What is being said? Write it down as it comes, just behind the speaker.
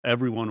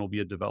everyone will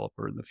be a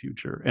developer in the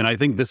future. And I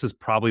think this is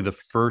probably the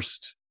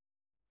first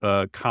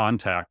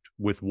contact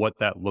with what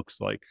that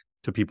looks like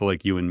to people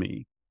like you and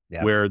me,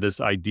 Yeah. where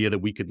this idea that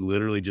we could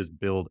literally just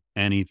build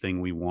anything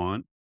we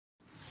want.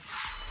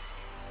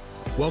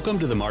 Welcome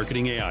to the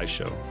Marketing AI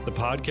Show, the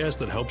podcast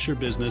that helps your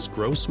business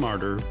grow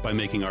smarter by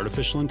making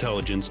artificial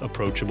intelligence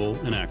approachable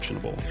and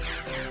actionable.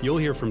 You'll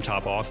hear from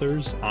top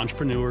authors,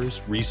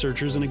 entrepreneurs,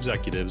 researchers, and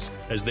executives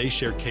as they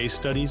share case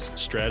studies,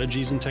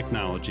 strategies, and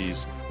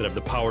technologies that have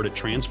the power to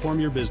transform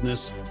your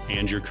business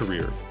and your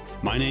career.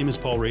 My name is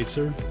Paul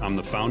Raitzer. I'm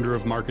the founder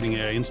of Marketing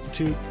AI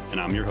Institute, and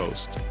I'm your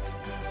host.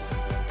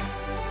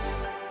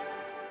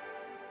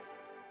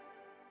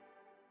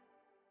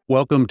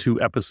 Welcome to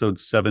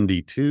episode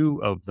 72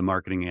 of the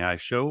Marketing AI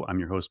Show. I'm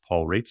your host,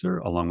 Paul Raitzer,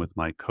 along with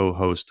my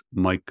co-host,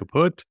 Mike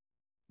Kaput.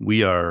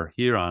 We are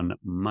here on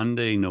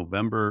Monday,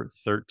 November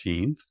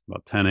 13th,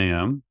 about 10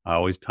 a.m. I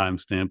always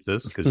timestamp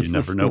this because you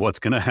never know what's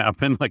going to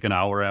happen like an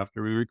hour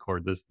after we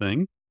record this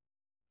thing.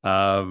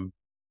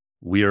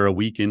 We are a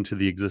week into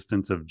the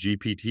existence of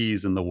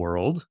GPTs in the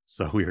world,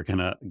 so we are going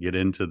to get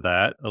into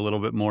that a little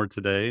bit more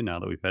today now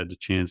that we've had the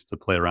chance to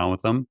play around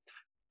with them.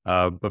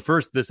 But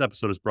first, this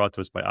episode is brought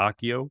to us by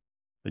Accio,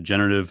 the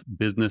generative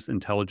business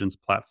intelligence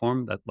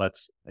platform that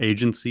lets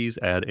agencies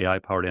add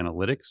AI-powered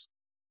analytics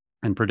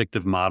and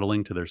predictive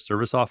modeling to their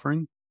service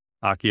offering.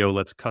 Accio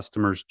lets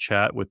customers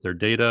chat with their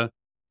data,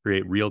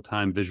 create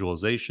real-time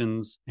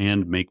visualizations,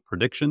 and make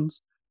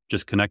predictions.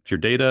 Just connect your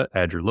data,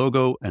 add your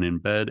logo, and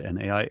embed an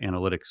AI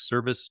analytics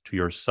service to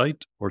your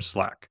site or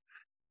Slack.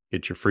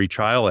 Get your free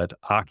trial at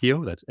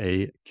Accio, that's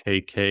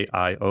akkio.com/AI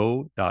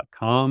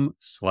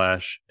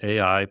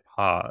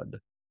pod.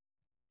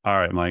 All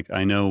right, Mike,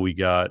 I know we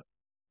got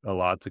a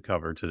lot to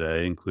cover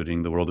today,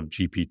 including the world of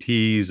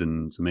GPTs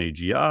and some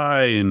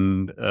AGI.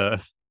 And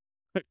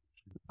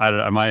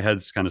my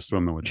head's kind of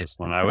swimming with this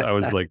one. I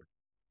was like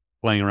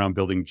playing around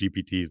building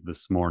GPTs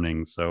this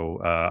morning. So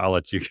I'll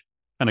let you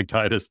kind of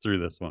guide us through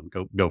this one.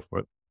 Go for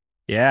it.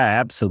 Yeah,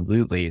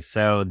 absolutely.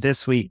 So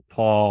this week,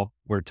 Paul,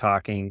 we're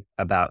talking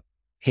about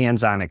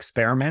hands-on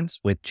experiments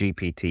with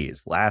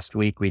GPTs. Last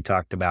week, we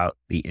talked about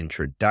the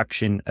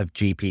introduction of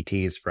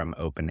GPTs from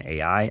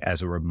OpenAI.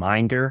 As a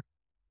reminder,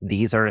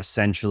 these are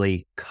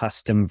essentially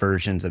custom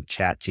versions of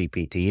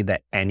ChatGPT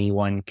that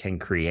anyone can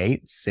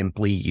create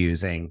simply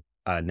using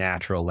a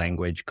natural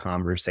language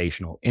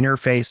conversational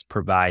interface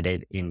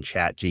provided in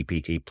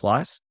ChatGPT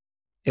Plus.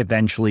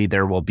 Eventually,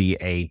 there will be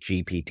a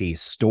GPT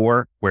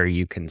store where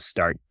you can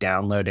start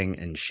downloading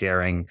and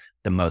sharing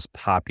the most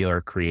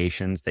popular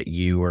creations that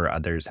you or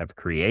others have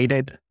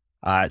created.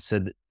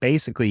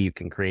 Basically, you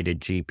can create a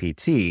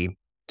GPT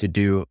to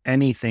do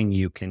anything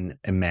you can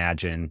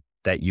imagine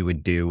that you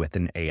would do with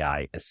an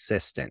AI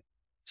assistant.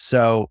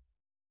 So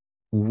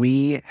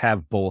we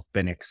have both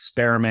been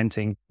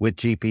experimenting with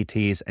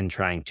GPTs and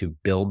trying to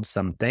build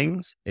some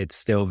things. It's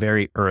still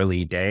very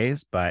early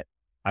days, but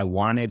I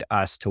wanted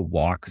us to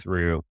walk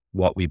through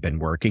what we've been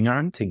working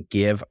on to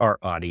give our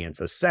audience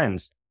a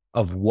sense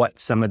of what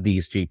some of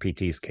these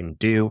GPTs can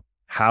do,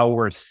 how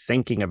we're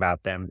thinking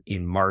about them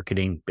in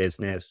marketing,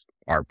 business,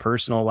 our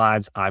personal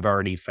lives. I've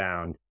already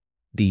found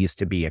these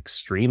to be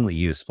extremely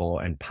useful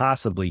and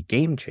possibly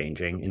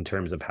game-changing in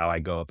terms of how I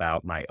go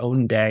about my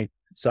own day.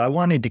 So I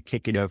wanted to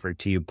kick it over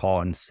to you,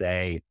 Paul, and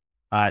say,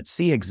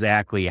 see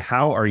exactly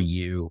how are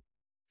you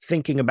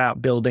thinking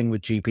about building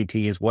with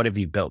GPTs? What have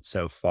you built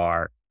so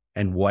far?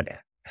 And what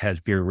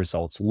have your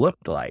results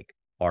looked like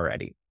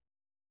already?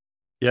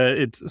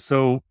 Yeah,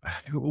 so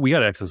we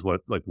got access,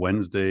 like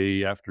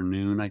Wednesday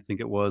afternoon, I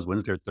think it was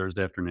Wednesday or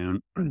Thursday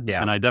afternoon. Yeah.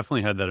 And I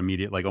definitely had that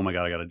immediate, like, oh my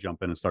God, I got to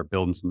jump in and start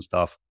building some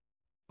stuff.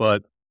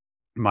 But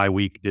my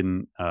week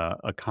didn't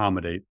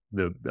accommodate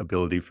the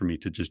ability for me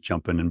to just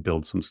jump in and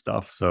build some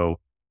stuff. So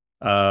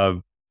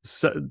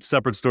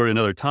separate story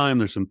another time.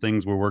 There's some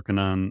things we're working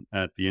on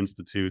at the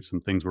Institute, some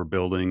things we're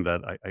building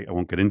that I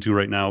won't get into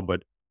right now,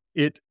 but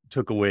it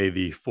took away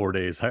the 4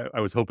 days. I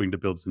was hoping to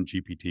build some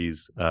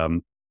GPTs,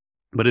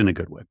 but in a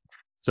good way.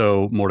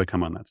 So more to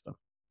come on that stuff.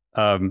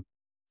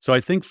 So I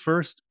think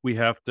first we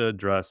have to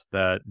address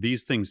that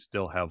these things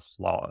still have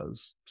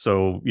flaws.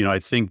 So, I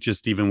think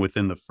just even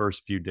within the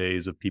first few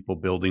days of people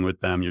building with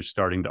them, you're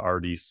starting to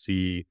already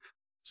see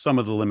some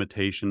of the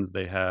limitations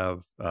they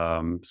have,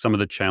 some of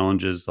the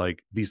challenges,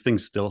 like these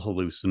things still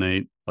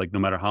hallucinate. Like no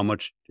matter how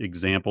much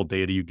example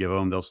data you give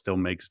them, they'll still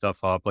make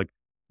stuff up. Like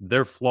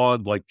they're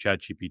flawed like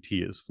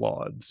ChatGPT is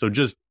flawed. So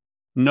just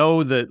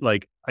know that,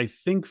 like, I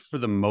think for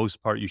the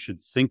most part, you should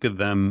think of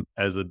them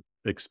as a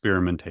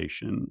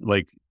experimentation,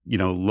 like,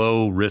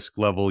 low risk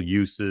level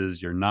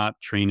uses. You're not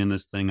training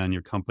this thing on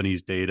your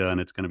company's data and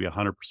it's going to be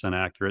 100%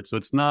 accurate. So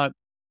it's not,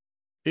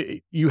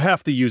 you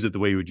have to use it the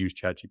way you would use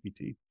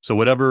ChatGPT. So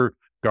whatever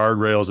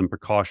guardrails and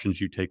precautions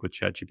you take with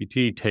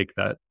ChatGPT, take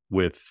that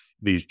with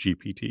these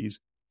GPTs,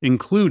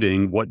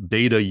 including what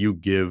data you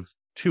give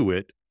to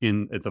it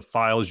in the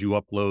files you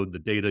upload, the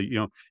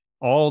data,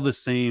 all the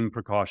same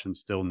precautions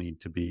still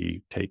need to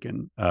be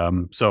taken.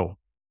 So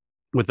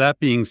with that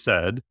being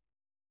said,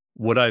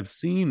 what I've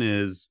seen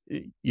is,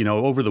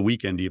 over the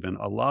weekend, even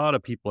a lot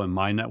of people in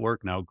my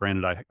network. Now,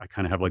 granted, I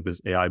kind of have like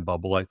this AI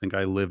bubble I think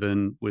I live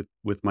in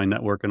with my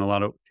network in a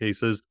lot of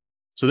cases.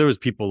 So there was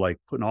people like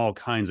putting all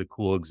kinds of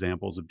cool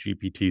examples of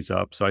GPTs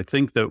up. So I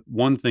think that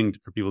one thing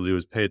for people to do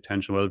is pay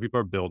attention to what other people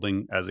are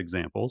building as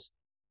examples.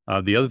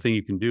 The other thing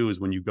you can do is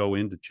when you go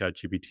into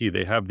ChatGPT,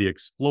 they have the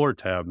Explore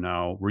tab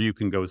now where you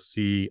can go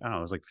see, I don't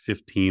know, it's like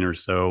 15 or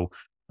so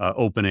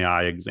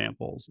OpenAI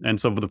examples. And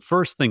so the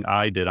first thing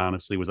I did,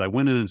 honestly, was I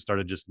went in and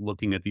started just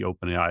looking at the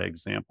OpenAI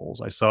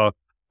examples. I saw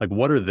like,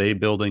 what are they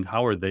building?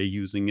 How are they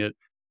using it?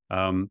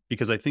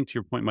 Because I think to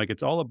your point, Mike,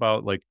 it's all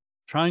about like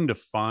trying to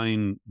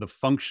find the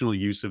functional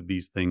use of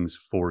these things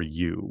for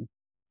you.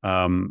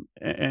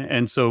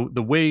 And so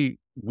the way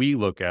we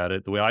look at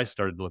it, the way I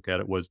started to look at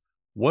it was,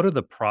 what are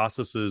the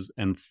processes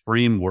and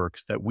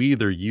frameworks that we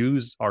either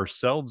use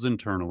ourselves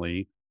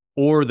internally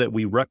or that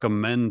we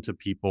recommend to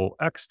people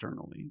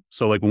externally?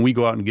 So like when we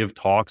go out and give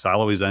talks,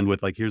 I'll always end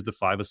with like, here's the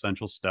 5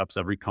 essential steps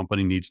every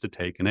company needs to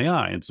take in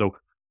AI. And so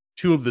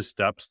 2 of the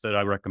steps that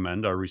I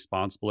recommend are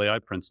responsible AI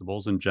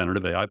principles and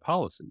generative AI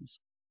policies.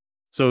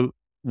 So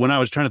when I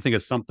was trying to think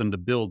of something to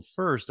build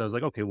first, I was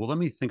like, okay, well, let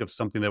me think of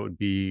something that would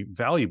be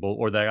valuable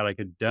or that I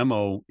could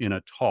demo in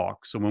a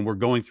talk. So when we're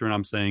going through and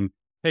I'm saying,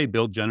 hey,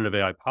 build generative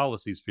AI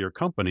policies for your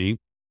company,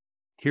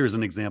 here's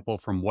an example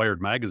from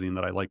Wired magazine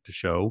that I like to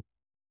show.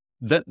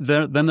 Then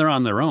they're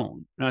on their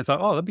own. And I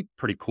thought, oh, that'd be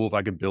pretty cool if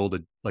I could build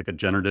a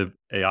generative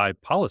AI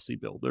policy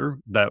builder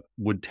that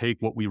would take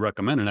what we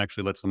recommend and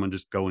actually let someone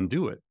just go and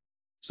do it.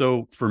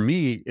 So for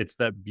me, it's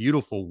that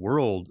beautiful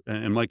world.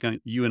 And like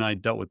you and I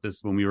dealt with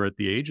this when we were at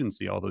the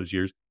agency all those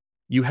years.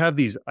 You have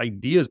these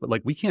ideas, but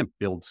like we can't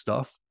build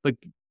stuff. Like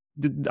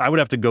I would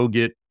have to go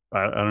get,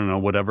 I don't know,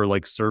 whatever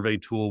like survey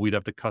tool we'd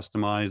have to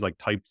customize, like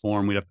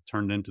Typeform, we'd have to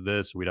turn it into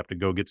this. We'd have to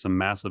go get some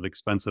massive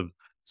expensive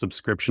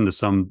subscription to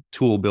some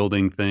tool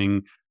building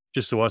thing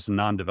just so us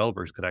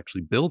non-developers could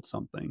actually build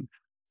something.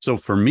 So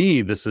for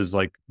me, this is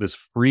like this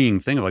freeing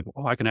thing of like,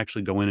 oh, I can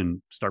actually go in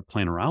and start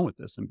playing around with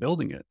this and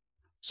building it.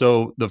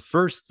 So the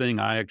first thing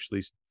I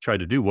actually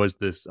tried to do was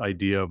this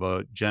idea of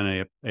a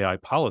Gen AI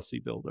policy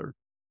builder.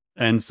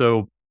 And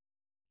so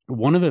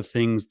one of the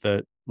things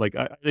that like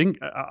I think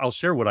I'll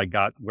share what I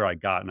got, where I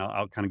got, and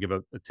I'll kind of give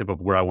a tip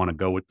of where I want to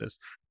go with this.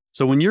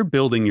 So when you're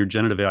building your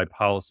generative AI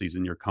policies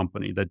in your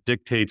company that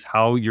dictates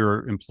how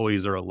your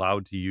employees are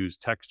allowed to use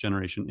text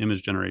generation,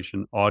 image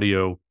generation,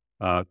 audio,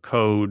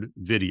 code,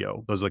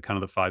 video, those are kind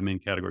of the 5 main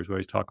categories we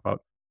always talk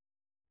about.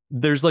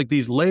 There's like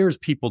these layers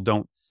people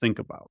don't think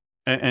about.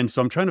 And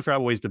so I'm trying to figure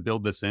out ways to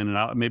build this in.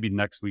 And maybe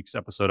next week's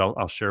episode,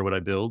 I'll share what I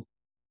build.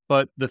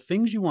 But the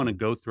things you want to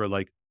go through are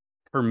like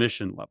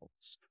permission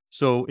levels.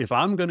 So if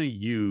I'm going to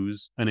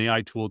use an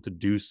AI tool to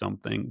do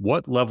something,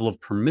 what level of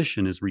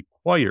permission is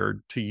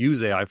required to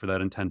use AI for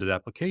that intended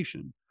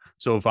application?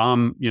 So if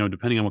I'm,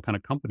 depending on what kind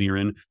of company you're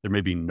in, there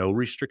may be no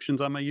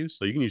restrictions on my use.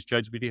 So you can use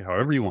ChatGPT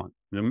however you want.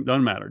 It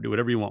doesn't matter. Do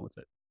whatever you want with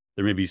it.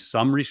 There may be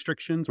some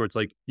restrictions where it's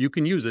like, you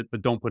can use it,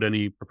 but don't put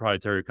any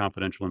proprietary or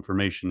confidential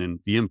information in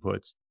the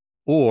inputs.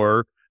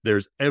 Or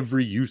there's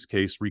every use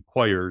case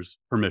requires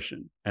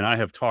permission. And I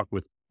have talked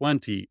with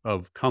plenty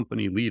of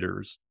company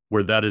leaders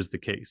where that is the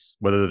case,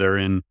 whether they're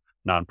in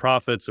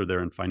nonprofits or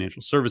they're in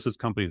financial services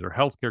companies or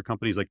healthcare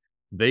companies. Like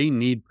they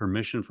need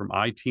permission from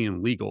IT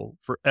and legal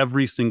for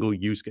every single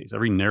use case,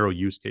 every narrow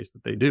use case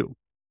that they do.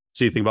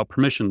 So you think about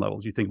permission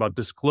levels, you think about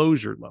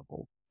disclosure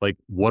level. Like,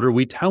 what are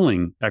we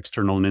telling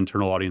external and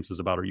internal audiences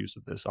about our use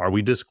of this? Are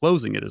we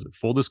disclosing it? Is it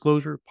full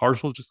disclosure,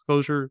 partial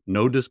disclosure,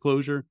 no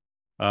disclosure?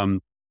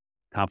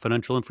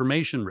 Confidential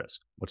information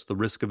risk. What's the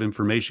risk of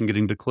information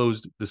getting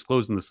disclosed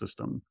in the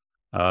system?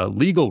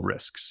 Legal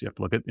risks. You have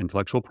to look at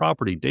intellectual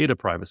property, data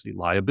privacy,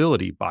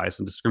 liability, bias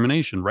and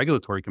discrimination,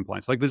 regulatory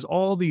compliance. Like there's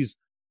all these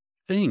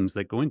things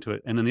that go into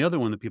it. And then the other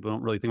one that people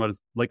don't really think about is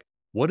like,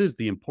 what is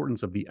the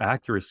importance of the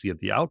accuracy of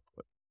the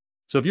output?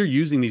 So if you're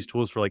using these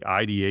tools for like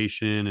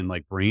ideation and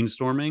like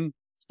brainstorming,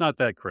 it's not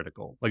that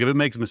critical. Like if it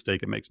makes a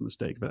mistake, it makes a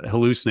mistake. If it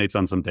hallucinates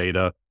on some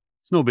data,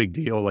 it's no big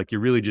deal. Like you're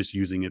really just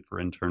using it for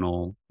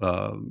internal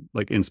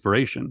like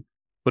inspiration.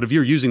 But if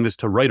you're using this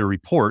to write a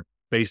report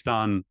based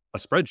on a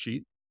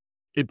spreadsheet,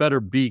 it better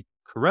be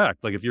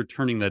correct. Like if you're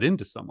turning that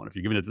into someone, if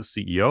you're giving it to the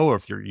CEO or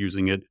if you're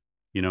using it,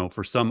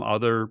 for some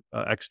other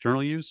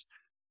external use.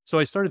 So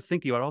I started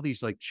thinking about all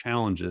these like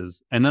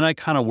challenges. And then I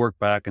kind of worked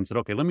back and said,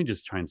 okay, let me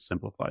just try and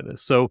simplify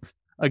this. So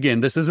again,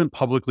 this isn't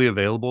publicly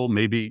available.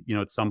 Maybe,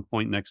 at some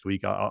point next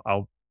week,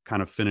 I'll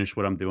kind of finish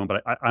what I'm doing.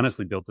 But I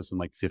honestly built this in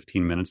like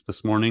 15 minutes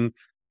this morning.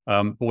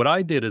 But what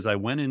I did is I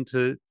went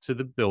into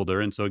the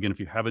builder. And so again, if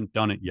you haven't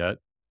done it yet,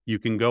 you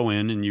can go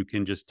in and you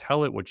can just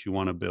tell it what you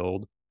want to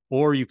build,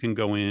 or you can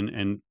go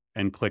in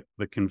and click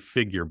the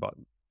configure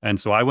button. And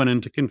so I went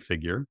into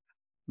configure,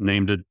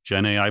 named it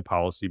Gen AI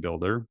Policy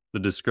Builder. The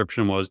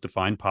description was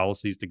define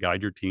policies to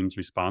guide your team's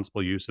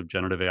responsible use of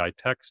generative AI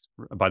text.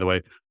 By the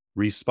way,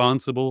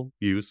 responsible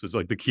use is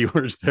like the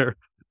keywords there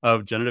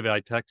of generative AI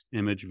text,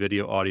 image,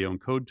 video, audio,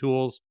 and code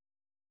tools.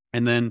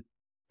 And then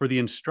for the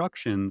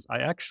instructions, I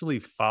actually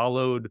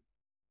followed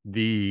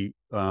the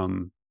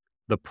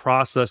the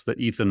process that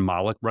Ethan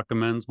Mollick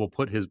recommends. We'll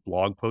put his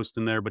blog post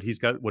in there, but he's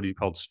got what he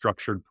called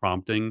structured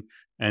prompting.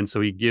 And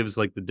so he gives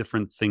like the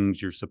different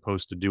things you're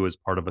supposed to do as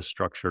part of a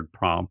structured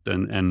prompt.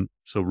 And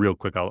so real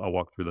quick, I'll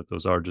walk through that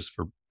those are just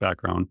for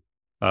background.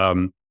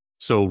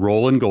 So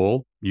role and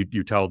goal,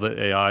 you tell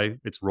the AI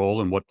its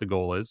role and what the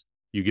goal is.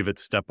 You give it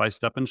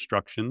step-by-step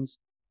instructions.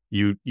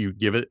 You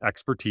give it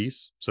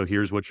expertise. So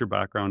here's what your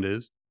background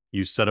is.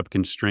 You set up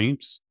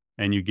constraints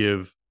and you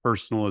give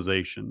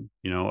personalization,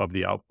 of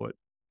the output.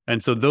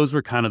 And so those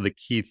were kind of the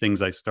key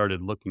things I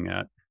started looking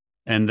at.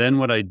 And then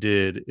what I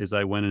did is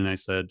I went and I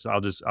said, so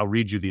I'll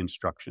read you the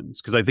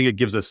instructions because I think it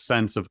gives a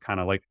sense of kind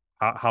of like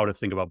how to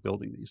think about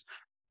building these.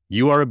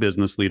 You are a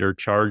business leader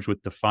charged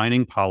with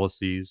defining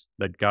policies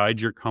that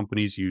guide your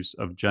company's use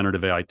of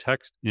generative AI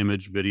text,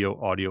 image, video,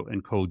 audio,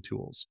 and code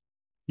tools.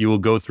 You will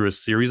go through a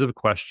series of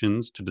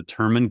questions to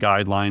determine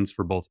guidelines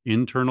for both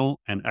internal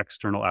and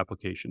external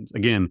applications.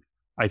 Again,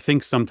 I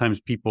think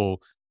sometimes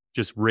people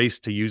just race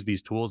to use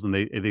these tools and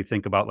they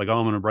think about like, oh,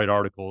 I'm going to write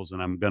articles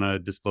and I'm going to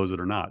disclose it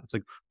or not. It's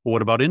like, well,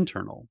 what about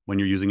internal when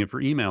you're using it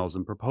for emails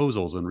and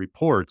proposals and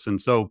reports?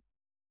 And so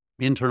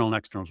internal and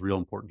external is real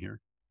important here.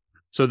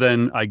 So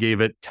then I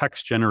gave it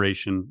text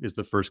generation is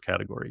the first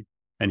category.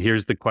 And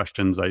here's the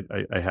questions I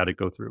had it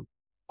go through.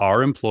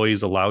 Are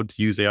employees allowed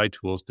to use AI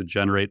tools to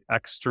generate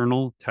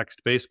external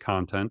text-based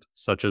content,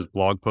 such as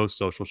blog posts,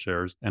 social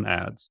shares, and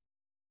ads?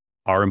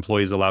 Are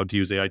employees allowed to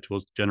use AI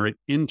tools to generate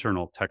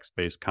internal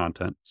text-based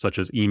content, such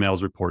as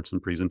emails, reports, and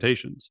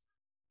presentations?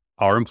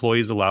 Are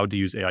employees allowed to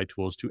use AI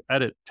tools to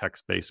edit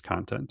text-based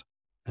content?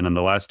 And then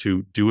the last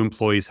two, do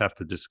employees have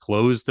to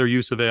disclose their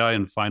use of AI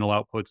in final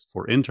outputs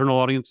for internal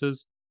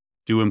audiences?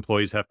 Do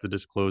employees have to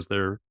disclose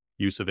their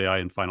use of AI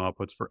in final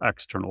outputs for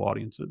external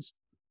audiences?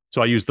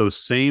 So I used those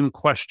same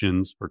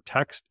questions for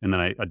text, and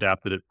then I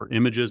adapted it for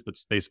images, but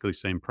it's basically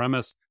same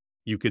premise.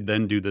 You could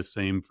then do the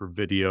same for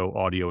video,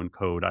 audio, and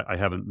code. I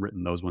haven't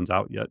written those ones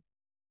out yet.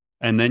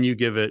 And then you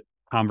give it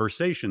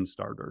conversation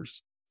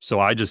starters. So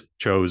I just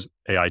chose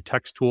AI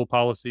text tool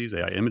policies,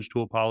 AI image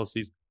tool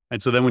policies.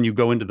 And so then when you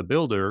go into the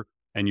builder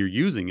and you're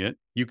using it,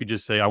 you could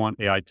just say, I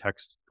want AI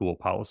text tool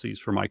policies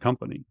for my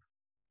company.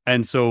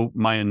 And so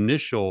my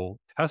initial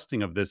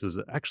testing of this has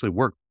actually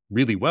worked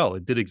really well.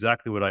 It did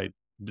exactly what I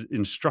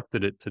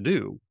instructed it to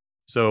do.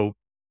 So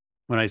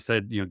when I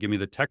said, give me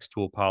the text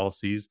tool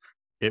policies,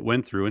 it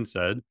went through and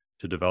said,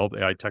 to develop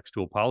AI text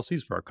tool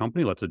policies for our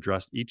company, let's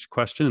address each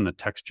question in the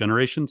text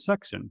generation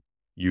section.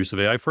 Use of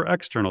AI for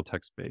external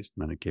text-based.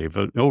 And then it gave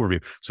an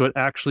overview. So it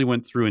actually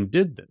went through and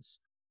did this.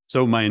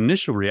 So my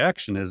initial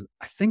reaction is,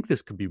 I think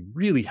this could be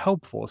really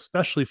helpful,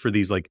 especially for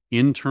these like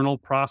internal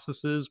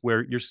processes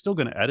where you're still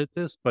going to edit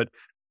this. But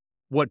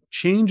what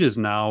changes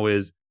now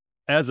is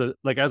as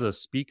a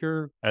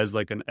speaker, as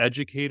like an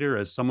educator,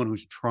 as someone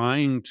who's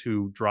trying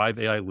to drive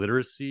AI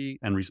literacy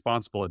and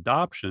responsible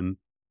adoption,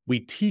 we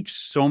teach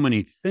so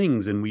many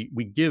things and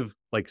we give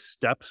like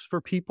steps for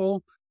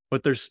people,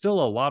 but there's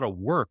still a lot of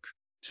work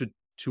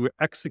to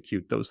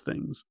execute those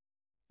things.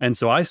 And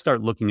so I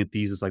start looking at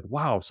these as like,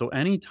 wow. So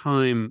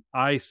anytime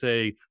I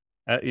say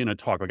in a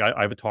talk, like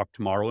I have a talk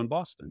tomorrow in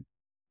Boston,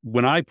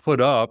 when I put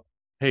up,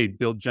 hey,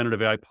 build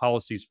generative AI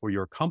policies for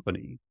your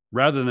company,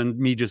 rather than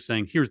me just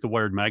saying, here's the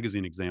Wired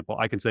magazine example,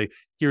 I can say,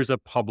 here's a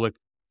public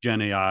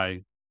Gen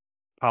AI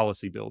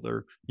policy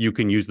builder. You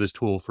can use this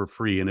tool for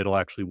free and it'll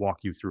actually walk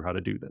you through how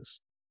to do this.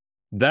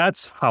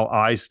 That's how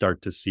I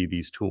start to see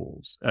these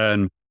tools.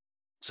 And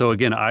so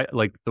again, I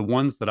like the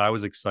ones that I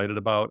was excited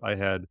about. I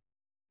had,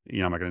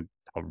 I'm not going to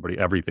tell everybody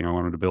everything I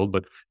wanted to build,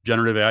 but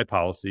generative AI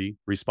policy,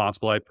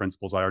 responsible AI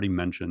principles, I already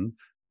mentioned.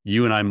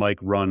 You and I, Mike,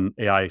 run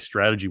AI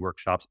strategy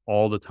workshops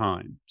all the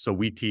time. So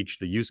we teach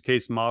the use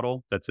case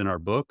model that's in our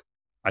book.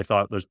 I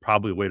thought there's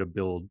probably a way to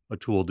build a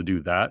tool to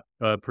do that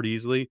pretty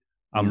easily.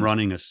 I'm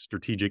running a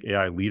strategic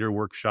AI leader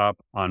workshop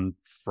on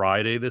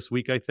Friday this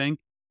week, I think.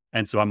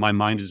 And so my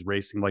mind is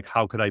racing, like,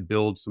 how could I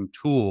build some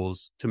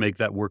tools to make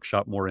that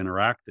workshop more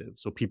interactive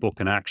so people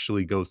can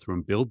actually go through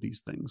and build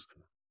these things?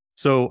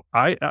 So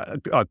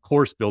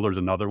course builder is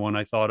another one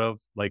I thought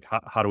of, like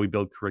how do we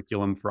build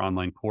curriculum for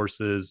online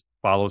courses,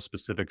 follow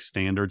specific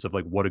standards of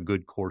like what a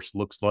good course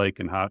looks like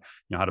and how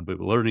to build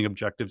learning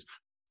objectives.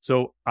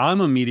 So I'm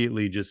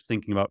immediately just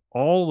thinking about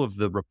all of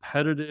the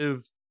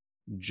repetitive,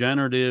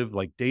 generative,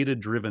 like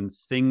data-driven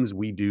things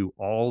we do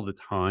all the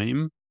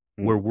time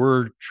where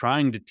we're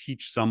trying to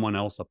teach someone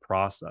else a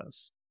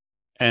process.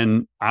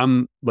 And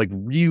I'm like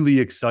really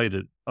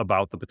excited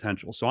about the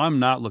potential. So I'm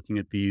not looking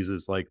at these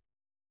as like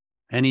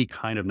any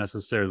kind of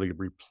necessarily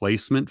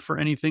replacement for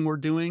anything we're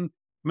doing.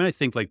 I mean, I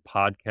think like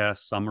podcast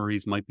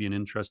summaries might be an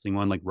interesting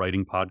one, like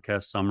writing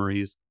podcast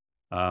summaries,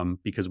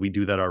 because we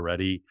do that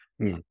already.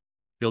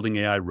 Building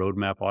AI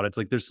roadmap audits,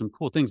 like there's some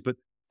cool things, but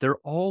they're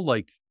all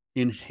like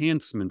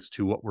enhancements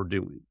to what we're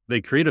doing. They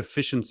create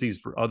efficiencies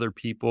for other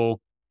people,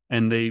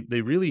 and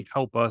they really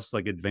help us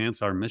like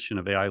advance our mission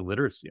of AI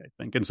literacy, I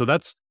think. And so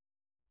that's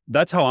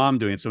how I'm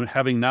doing it. So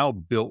having now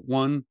built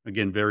one,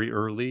 again, very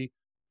early,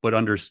 but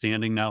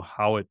understanding now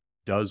how it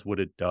does what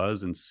it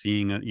does and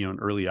seeing an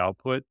early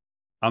output,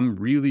 I'm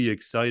really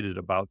excited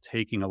about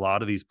taking a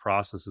lot of these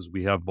processes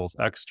we have, both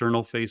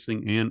external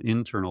facing and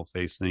internal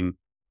facing,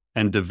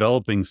 and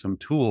developing some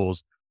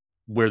tools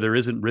where there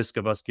isn't risk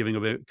of us giving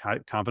away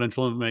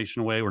confidential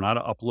information away. We're not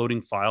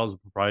uploading files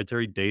of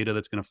proprietary data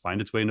that's going to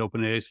find its way into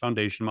OpenAI's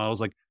foundation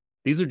models. Like,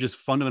 these are just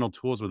fundamental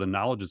tools where the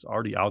knowledge is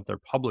already out there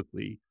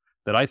publicly,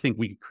 that I think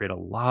we could create a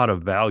lot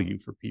of value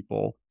for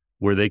people,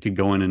 where they could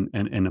go in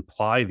and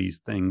apply these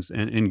things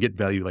and get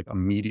value like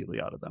immediately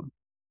out of them.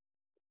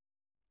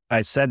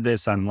 I said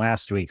this on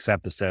last week's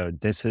episode.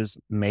 This is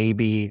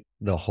maybe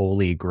the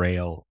holy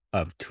grail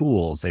of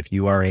tools. If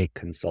you are a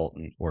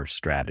consultant or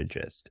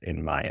strategist,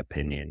 in my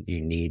opinion,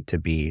 you need to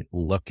be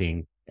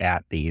looking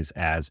at these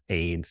as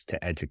aids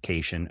to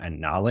education and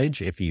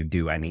knowledge if you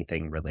do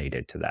anything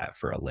related to that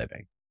for a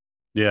living.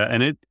 Yeah.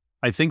 And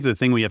I think the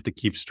thing we have to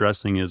keep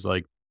stressing is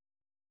like,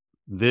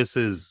 this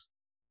is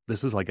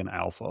like an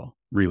alpha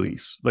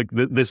release. Like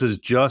this is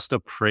just a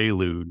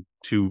prelude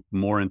to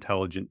more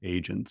intelligent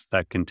agents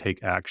that can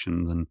take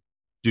actions and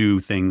do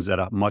things at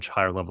a much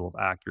higher level of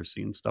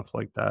accuracy and stuff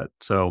like that.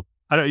 So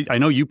I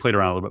know you played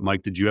around a little bit,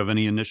 Mike. Did you have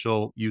any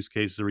initial use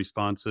cases or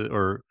responses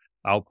or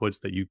outputs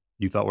that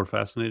you thought were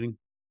fascinating?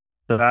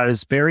 So I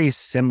was very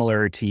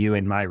similar to you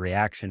in my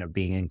reaction of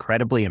being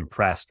incredibly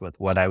impressed with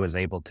what I was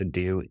able to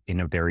do in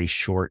a very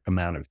short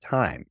amount of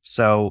time.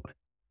 So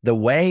the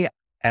way,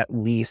 at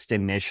least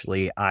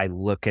initially, I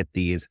look at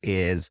these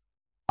is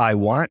I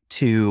want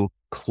to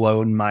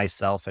clone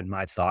myself and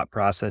my thought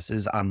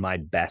processes on my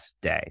best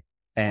day.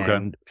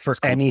 And for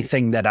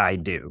anything that I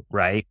do,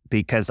 right?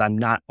 Because I'm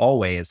not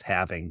always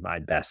having my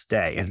best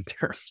day in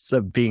terms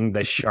of being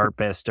the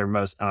sharpest or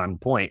most on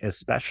point,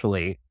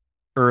 especially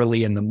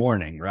early in the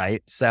morning,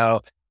 right?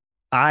 So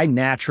I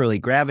naturally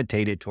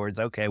gravitated towards,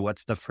 okay,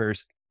 what's the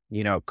first,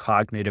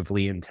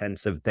 cognitively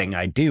intensive thing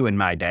I do in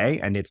my day?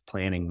 And it's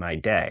planning my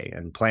day.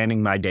 And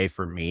planning my day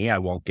for me, I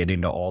won't get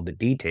into all the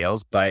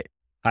details, but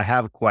I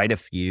have quite a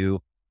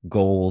few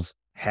goals,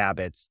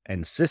 habits,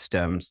 and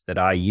systems that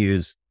I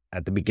use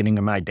at the beginning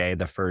of my day,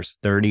 the first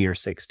 30 or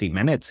 60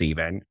 minutes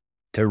even,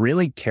 to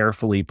really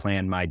carefully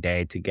plan my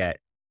day to get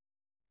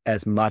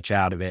as much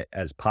out of it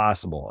as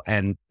possible.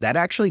 And that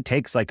actually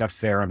takes like a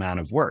fair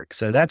amount of work.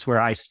 So that's where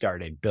I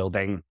started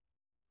building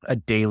a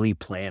daily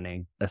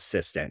planning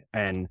assistant.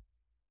 And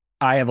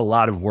I have a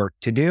lot of work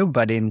to do,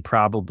 but in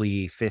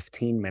probably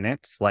 15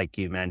 minutes, like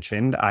you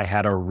mentioned, I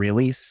had a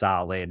really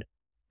solid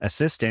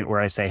assistant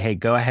where I say, hey,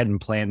 go ahead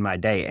and plan my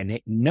day. And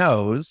it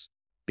knows,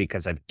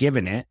 because I've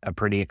given it a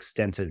pretty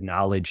extensive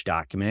knowledge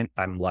document.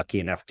 I'm lucky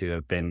enough to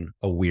have been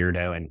a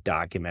weirdo and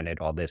documented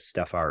all this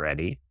stuff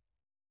already.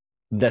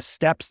 The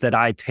steps that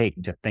I take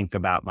to think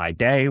about my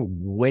day,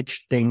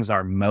 which things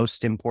are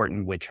most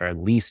important, which are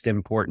least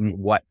important,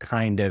 what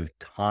kind of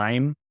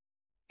time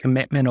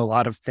commitment a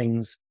lot of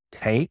things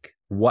take,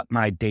 what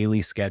my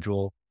daily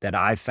schedule that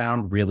I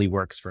found really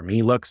works for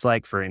me looks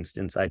like. For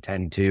instance, I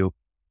tend to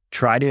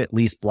try to at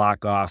least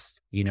block off,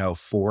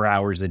 4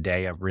 hours a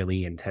day of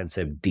really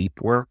intensive deep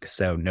work.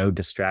 So no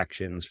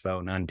distractions,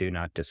 phone on, do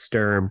not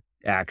disturb,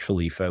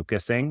 actually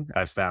focusing.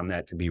 I've found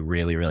that to be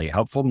really, really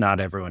helpful.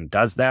 Not everyone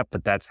does that,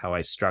 but that's how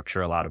I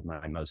structure a lot of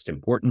my most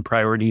important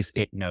priorities.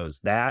 It knows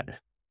that.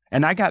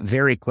 And I got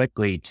very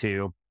quickly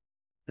to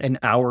an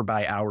hour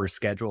by hour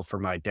schedule for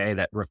my day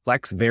that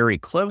reflects very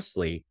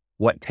closely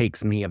what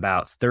takes me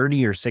about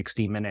 30 or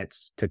 60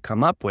 minutes to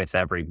come up with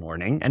every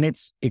morning. And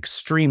it's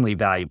extremely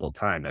valuable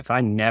time. If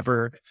I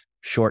never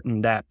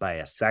shortened that by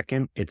a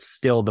second, it's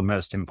still the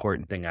most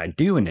important thing I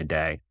do in a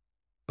day.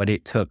 But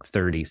it took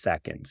 30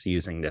 seconds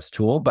using this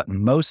tool. But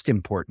most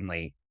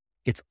importantly,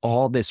 it's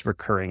all this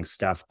recurring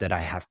stuff that I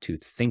have to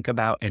think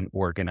about and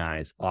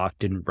organize,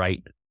 often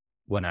right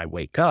when I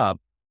wake up,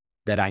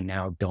 that I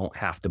now don't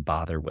have to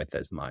bother with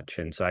as much.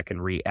 And so I can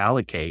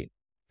reallocate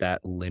that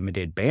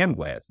limited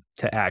bandwidth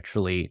to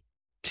actually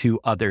to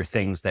other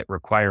things that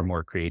require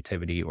more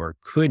creativity or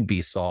could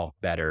be solved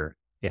better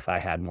if I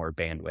had more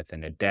bandwidth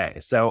in a day.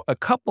 So a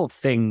couple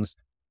things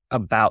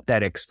about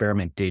that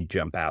experiment did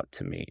jump out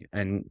to me.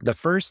 And the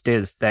first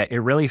is that it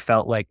really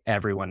felt like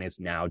everyone is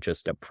now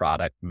just a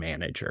product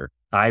manager.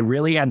 I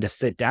really had to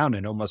sit down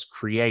and almost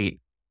create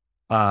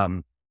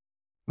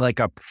like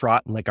a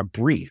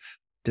brief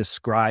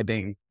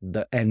describing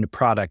the end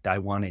product I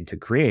wanted to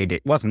create.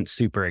 It wasn't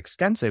super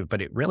extensive,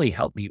 but it really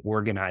helped me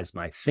organize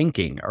my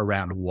thinking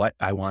around what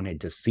I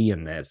wanted to see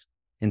in this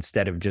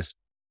instead of just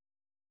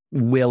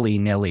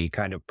willy-nilly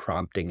kind of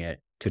prompting it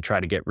to try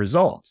to get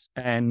results.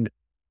 And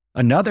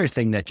another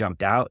thing that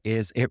jumped out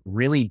is it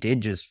really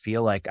did just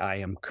feel like I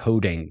am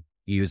coding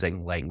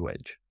using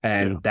language.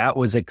 And that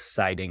was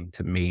exciting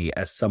to me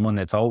as someone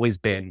that's always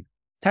been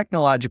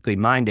technologically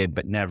minded,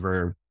 but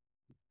never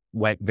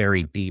went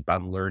very deep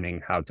on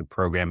learning how to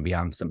program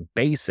beyond some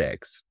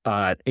basics.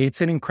 It's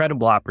an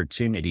incredible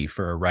opportunity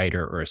for a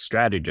writer or a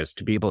strategist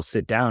to be able to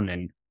sit down,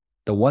 and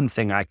the one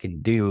thing I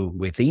can do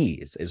with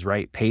ease is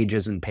write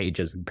pages and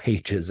pages and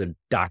pages of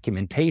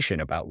documentation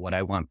about what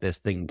I want this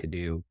thing to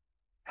do,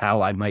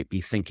 how I might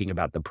be thinking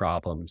about the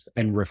problems,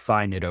 and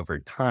refine it over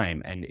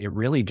time. And it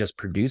really just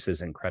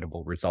produces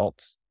incredible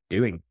results.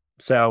 doing.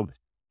 So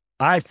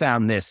I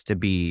found this to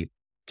be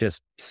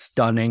just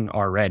stunning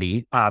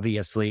already.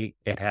 Obviously,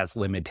 it has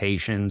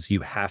limitations.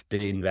 You have to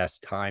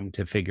invest time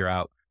to figure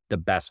out the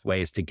best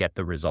ways to get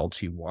the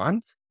results you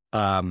want.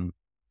 Um,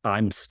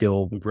 I'm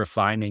still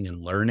refining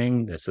and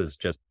learning. This is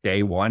just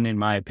day one, in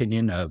my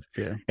opinion, of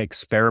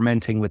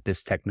experimenting with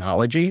this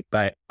technology,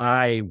 but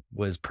I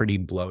was pretty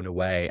blown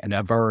away. And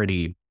I've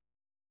already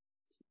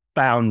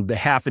found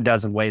half a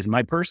dozen ways in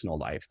my personal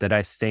life that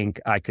I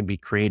think I could be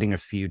creating a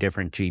few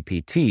different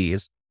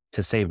GPTs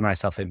to save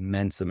myself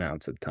immense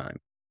amounts of time.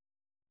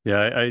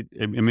 Yeah,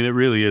 I mean, it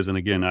really is. And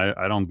again,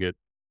 I don't get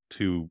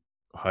too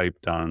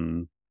hyped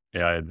on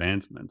AI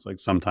advancements. Like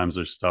sometimes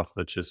there's stuff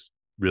that's just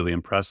really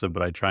impressive,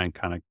 but I try and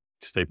kind of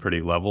stay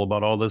pretty level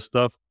about all this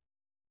stuff.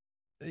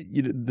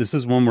 This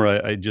is one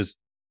where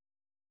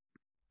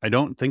I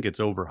don't think it's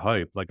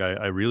overhyped. Like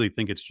I really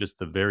think it's just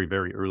the very,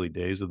 very early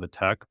days of the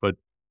tech. But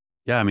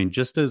yeah, I mean,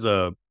 just as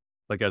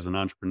as an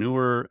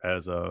entrepreneur,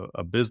 as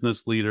a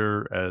business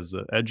leader, as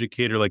an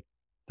educator, like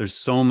there's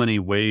so many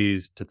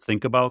ways to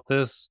think about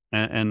this.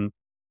 And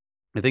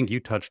I think you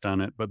touched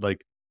on it, but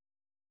like,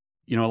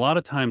 a lot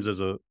of times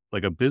as a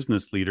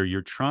business leader,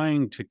 you're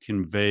trying to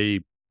convey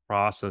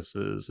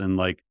processes and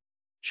like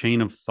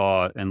chain of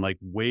thought and like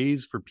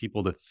ways for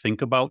people to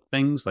think about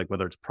things, like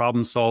whether it's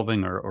problem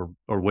solving or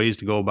ways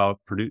to go about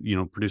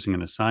producing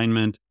an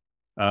assignment.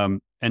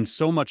 And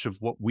so much of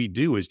what we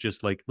do is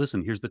just like,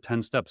 listen, here's the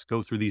 10 steps,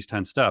 go through these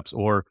 10 steps,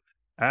 or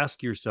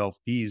ask yourself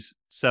these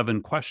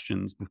 7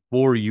 questions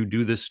before you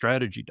do this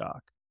strategy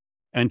doc.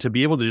 And to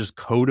be able to just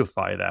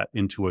codify that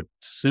into a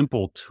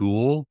simple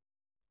tool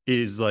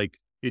is like,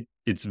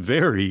 it's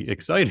very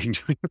exciting.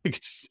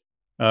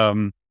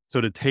 So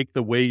to take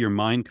the way your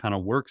mind kind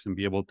of works and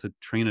be able to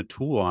train a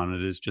tool on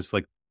it is just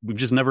like, we've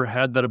just never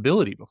had that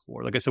ability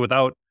before. Like I said,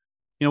 without,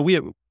 we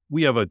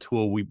have a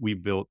tool we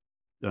built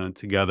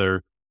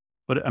together,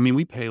 but I mean,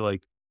 we pay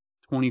like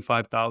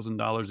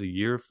 $25,000 a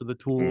year for the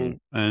tool.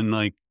 And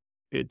like,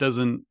 you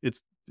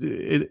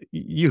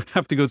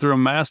have to go through a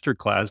master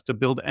class to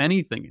build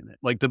anything in it.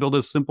 Like to build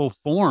a simple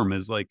form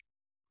is like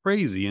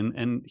crazy.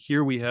 And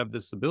here we have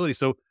this ability.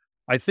 So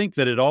I think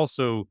that it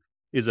also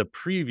is a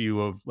preview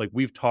of, like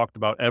we've talked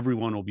about,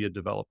 everyone will be a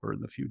developer in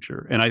the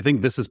future. And I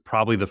think this is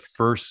probably the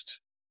first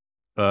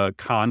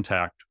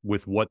contact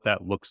with what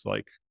that looks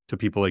like to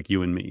people like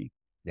you and me,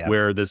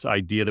 where this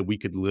idea that we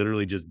could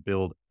literally just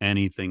build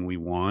anything we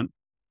want.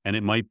 And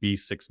it might be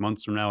 6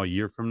 months from now, a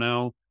year from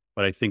now.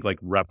 But I think like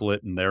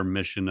Replit and their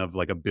mission of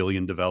like 1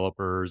 billion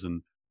developers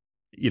and,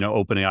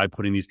 OpenAI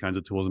putting these kinds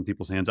of tools in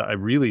people's hands, I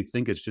really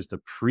think it's just a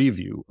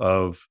preview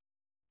of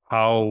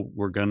how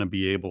we're going to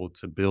be able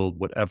to build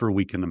whatever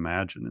we can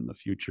imagine in the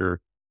future.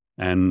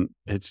 And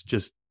it's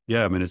just,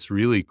 I mean, it's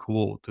really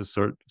cool to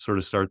sort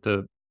of start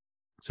to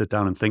sit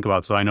down and think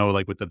about. So I know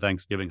like with the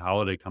Thanksgiving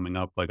holiday coming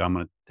up, like I'm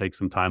going to take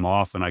some time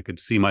off, and I could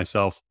see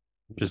myself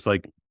just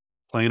like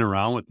playing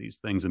around with these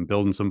things and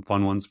building some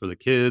fun ones for the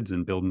kids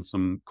and building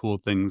some cool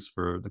things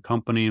for the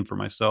company and for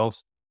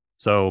myself.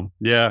 So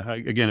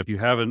again, if you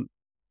haven't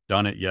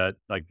done it yet,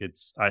 like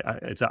it's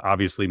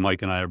obviously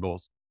Mike and I are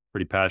both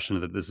pretty passionate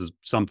that this is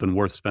something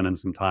worth spending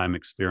some time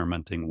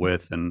experimenting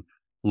with and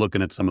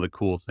looking at some of the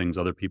cool things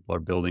other people are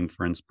building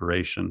for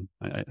inspiration.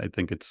 I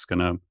think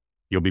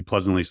you'll be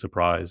pleasantly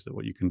surprised at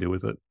what you can do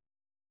with it.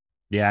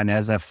 Yeah. And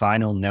as a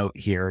final note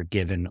here,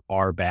 given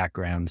our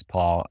backgrounds,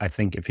 Paul, I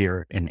think if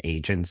you're an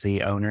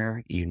agency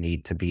owner, you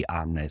need to be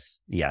on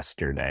this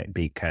yesterday,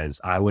 because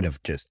I would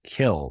have just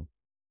killed,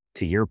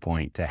 to your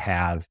point, to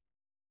have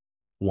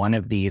one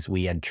of these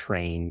we had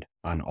trained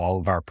on all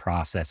of our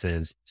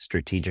processes,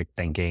 strategic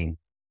thinking,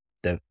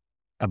 the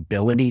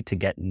ability to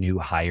get new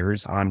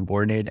hires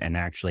onboarded and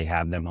actually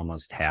have them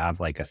almost have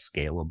like a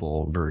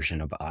scalable version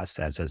of us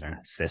as an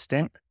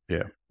assistant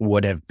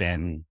would have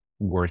been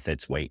worth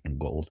its weight in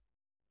gold.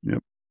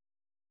 Yep.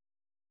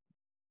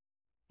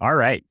 All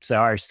right. So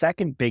our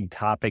second big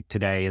topic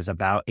today is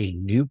about a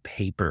new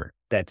paper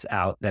that's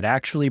out that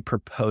actually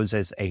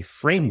proposes a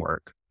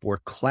framework for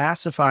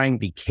classifying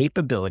the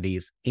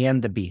capabilities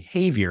and the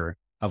behavior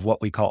of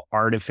what we call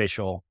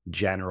artificial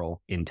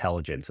general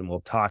intelligence. And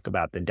we'll talk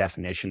about the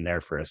definition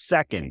there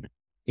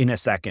in a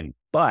second.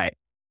 But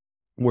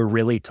we're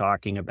really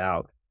talking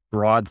about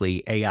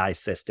broadly AI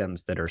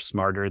systems that are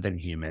smarter than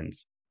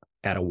humans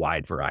at a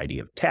wide variety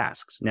of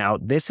tasks. Now,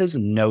 this is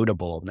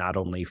notable not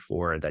only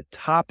for the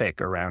topic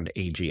around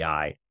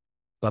AGI,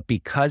 but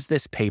because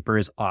this paper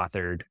is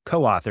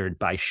co-authored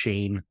by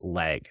Shane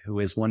Legg, who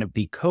is one of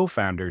the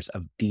co-founders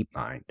of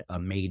DeepMind, a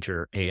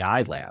major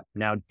AI lab.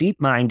 Now,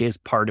 DeepMind is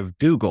part of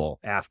Google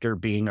after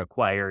being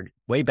acquired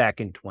way back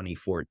in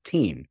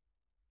 2014.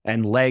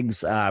 And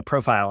Legg's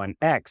profile on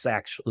X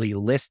actually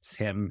lists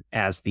him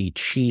as the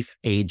chief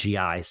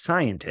AGI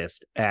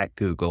scientist at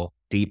Google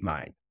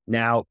DeepMind.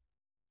 Now,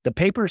 the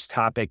paper's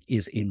topic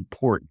is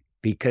important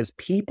because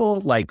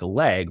people like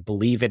Legg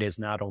believe it is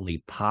not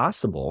only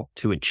possible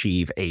to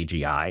achieve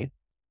AGI,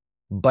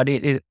 but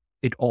it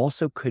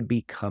also could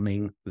be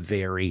coming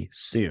very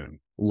soon.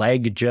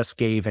 Legg just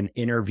gave an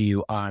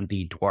interview on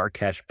the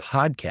Dwarkesh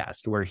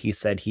podcast where he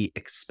said he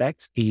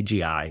expects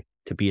AGI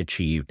to be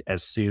achieved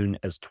as soon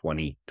as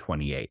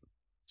 2028.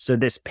 So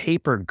this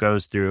paper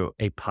goes through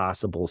a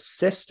possible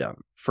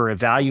system for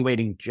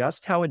evaluating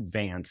just how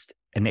advanced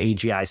an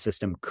AGI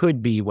system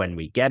could be when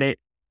we get it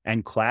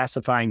and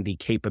classifying the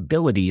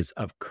capabilities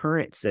of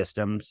current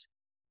systems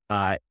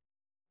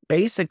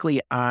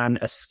basically on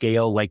a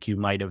scale like you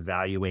might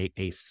evaluate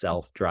a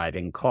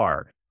self-driving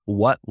car.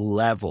 What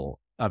level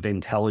of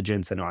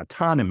intelligence and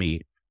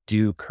autonomy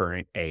do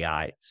current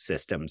AI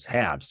systems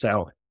have?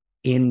 So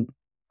in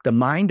the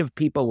mind of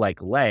people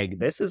like Legg,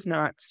 this is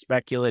not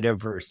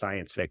speculative or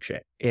science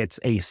fiction. It's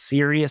a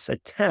serious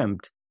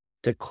attempt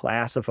to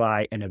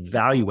classify and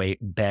evaluate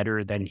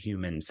better than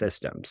human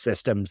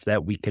systems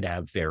that we could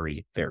have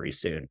very, very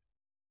soon.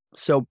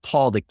 So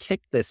Paul, to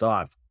kick this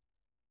off,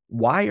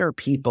 why are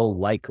people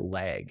like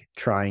Legg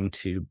trying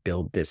to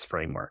build this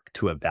framework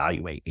to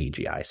evaluate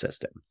AGI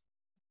systems?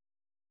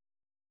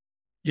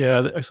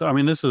 Yeah, so I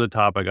mean, this is a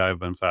topic I've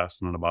been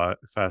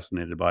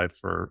fascinated by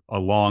for a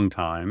long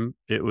time.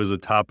 It was a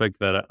topic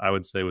that I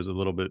would say was a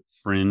little bit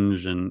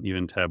fringe and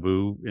even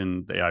taboo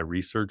in the AI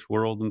research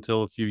world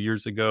until a few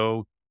years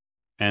ago.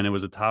 And it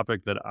was a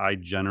topic that I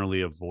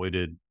generally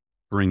avoided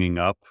bringing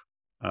up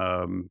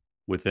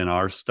within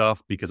our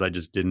stuff because I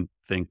just didn't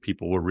think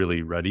people were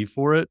really ready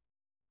for it.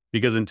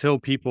 Because until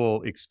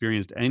people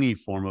experienced any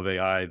form of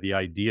AI, the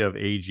idea of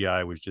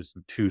AGI was just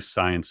too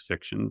science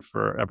fiction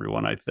for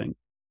everyone, I think.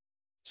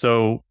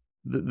 So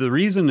the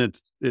reason it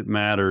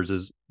matters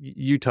is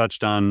you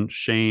touched on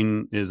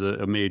Shane is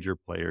a major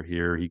player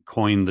here. He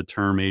coined the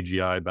term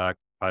AGI back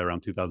by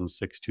around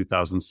 2006,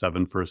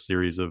 2007 for a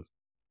series of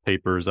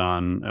papers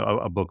on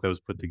a book that was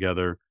put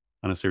together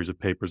on a series of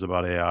papers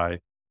about AI.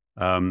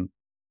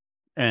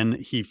 And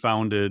he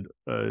founded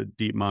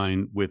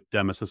DeepMind with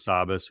Demis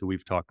Hassabis, who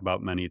we've talked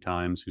about many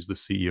times, who's the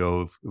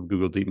CEO of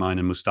Google DeepMind,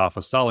 and Mustafa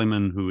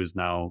Suleyman, who is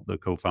now the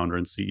co-founder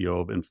and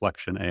CEO of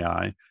Inflection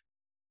AI.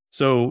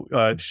 So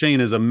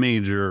Shane is a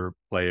major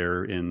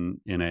player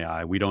in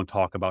AI. We don't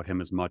talk about him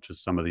as much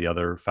as some of the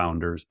other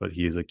founders, but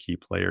he is a key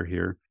player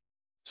here.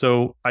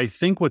 So I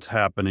think what's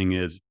happening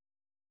is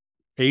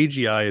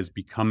AGI is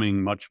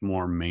becoming much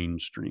more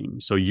mainstream.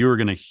 So you're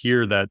going to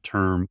hear that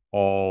term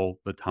all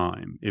the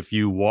time. If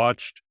you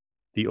watched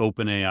the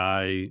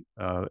OpenAI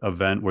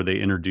event where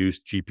they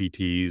introduced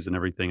GPTs and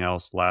everything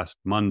else last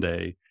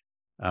Monday,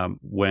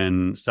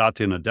 when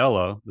Satya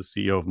Nadella, the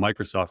CEO of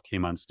Microsoft,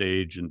 came on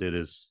stage and did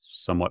his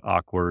somewhat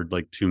awkward,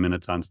 2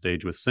 minutes on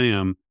stage with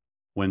Sam,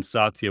 when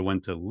Satya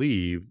went to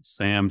leave,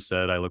 Sam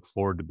said, "I look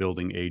forward to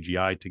building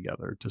AGI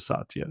together," to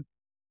Satya.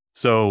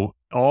 So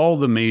all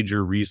the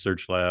major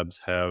research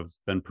labs have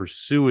been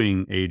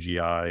pursuing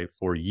AGI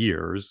for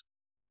years,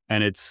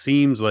 and it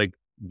seems like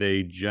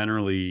they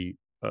generally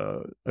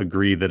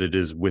agree that it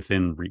is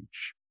within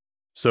reach.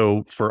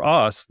 So for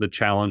us, the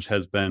challenge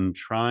has been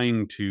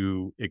trying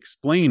to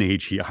explain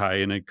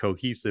AGI in a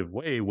cohesive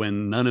way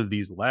when none of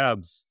these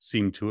labs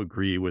seem to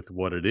agree with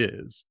what it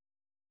is.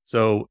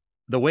 So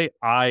the way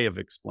I have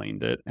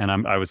explained it, and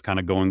I was kind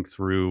of going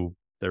through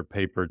their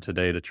paper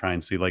today to try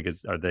and see,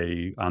 are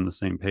they on the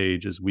same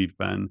page as we've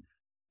been,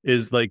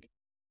 is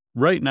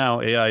right now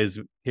AI is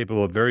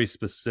capable of very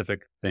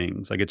specific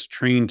things. It's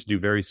trained to do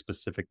very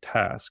specific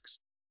tasks.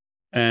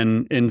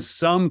 And in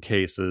some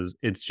cases,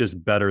 it's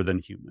just better than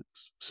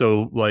humans.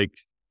 So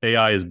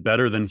AI is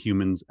better than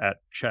humans at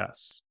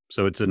chess.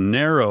 So it's a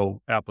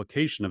narrow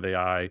application of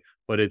AI,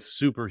 but it's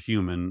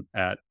superhuman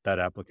at that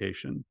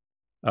application.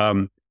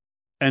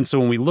 And so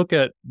when we look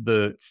at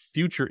the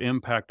future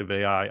impact of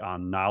AI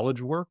on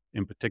knowledge work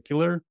in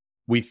particular,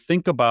 we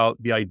think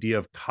about the idea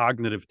of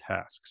cognitive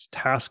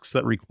tasks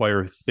that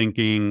require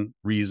thinking,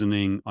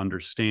 reasoning,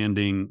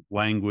 understanding,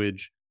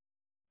 language.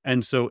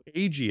 And so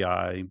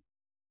AGI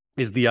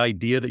is the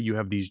idea that you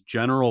have these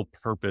general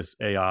purpose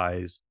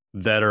AIs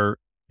that are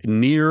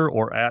near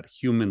or at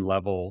human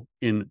level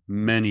in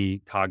many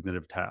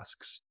cognitive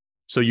tasks.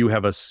 So you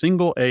have a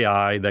single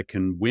AI that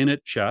can win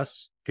at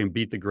chess, can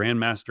beat the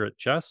grandmaster at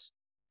chess,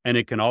 and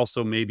it can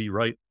also maybe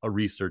write a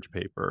research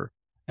paper.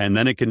 And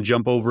then it can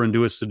jump over and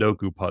do a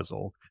Sudoku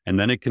puzzle. And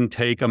then it can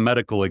take a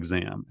medical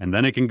exam. And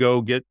then it can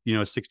go get,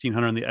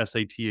 1600 on the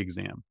SAT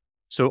exam.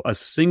 So a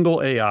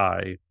single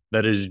AI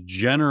that is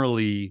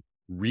generally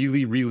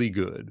really, really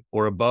good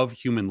or above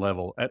human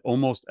level at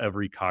almost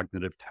every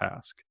cognitive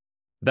task.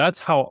 That's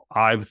how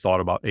I've thought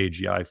about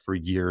AGI for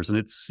years. And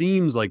it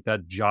seems like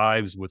that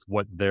jives with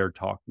what they're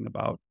talking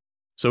about.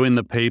 So in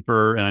the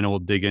paper, and I know we'll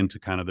dig into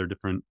kind of their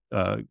different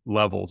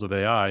levels of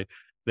AI,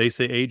 they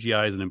say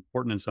AGI is an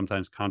important and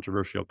sometimes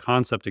controversial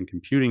concept in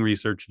computing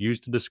research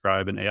used to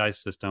describe an AI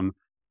system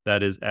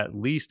that is at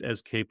least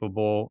as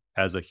capable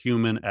as a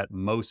human at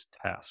most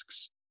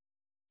tasks.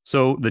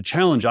 So the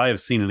challenge I have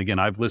seen, and again,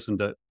 I've listened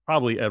to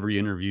probably every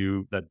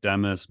interview that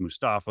Demis,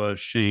 Mustafa,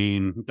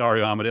 Shane,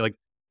 Dario Amodei,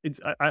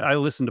 I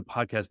listen to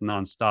podcasts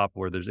nonstop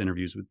where there's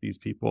interviews with these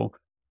people.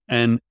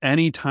 And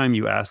anytime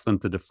you ask them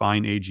to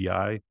define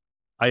AGI,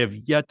 I have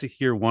yet to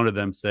hear one of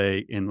them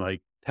say in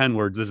 10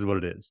 words, this is what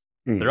it is.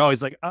 Hmm. They're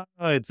always like,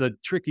 it's a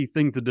tricky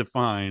thing to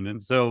define.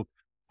 And so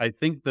I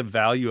think the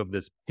value of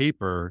this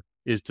paper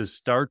is to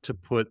start to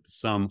put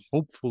some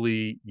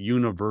hopefully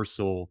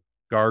universal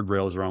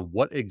guardrails around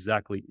what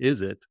exactly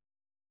is it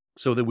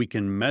so that we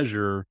can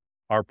measure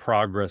our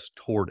progress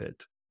toward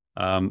it.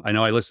 I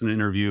know I listened to an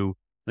interview,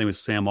 I think it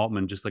was Sam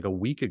Altman just like a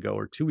week ago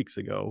or 2 weeks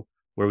ago,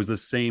 where it was the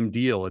same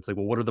deal. It's like,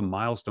 well, what are the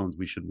milestones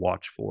we should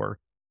watch for?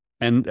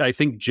 And I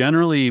think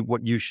generally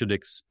what you should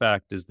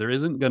expect is there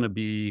isn't going to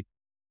be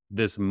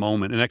this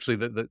moment. And actually,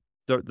 the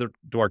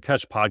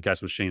Dwarkesh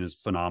podcast with Shane is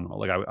phenomenal.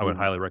 Like, I would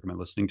Hmm. highly recommend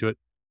listening to it.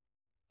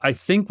 I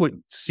think what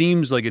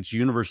seems like it's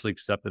universally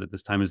accepted at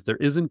this time is there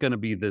isn't going to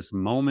be this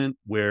moment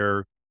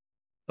where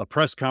a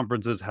press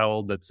conference is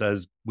held that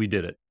says we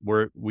did it,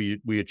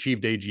 we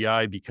achieved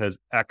AGI because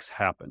X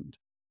happened.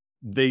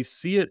 They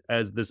see it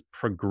as this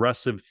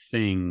progressive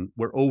thing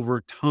where over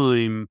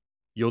time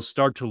you'll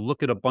start to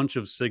look at a bunch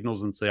of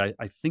signals and say,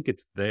 I think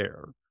it's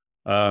there.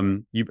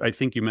 I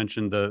think you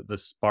mentioned the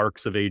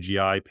sparks of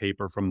AGI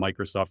paper from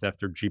Microsoft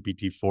after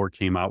GPT-4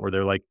 came out, where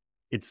they're like,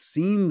 it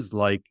seems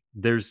like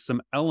there's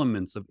some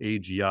elements of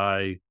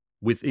AGI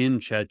within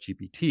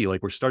ChatGPT.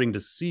 Like we're starting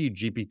to see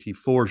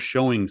GPT-4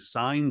 showing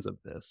signs of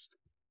this.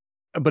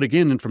 But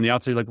again, and from the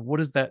outside, like, what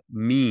does that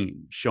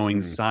mean? Showing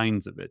Hmm.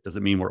 signs of it? Does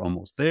it mean we're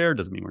almost there?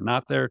 Does it mean we're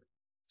not there?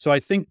 So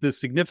I think the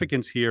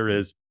significance here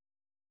is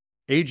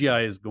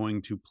AGI is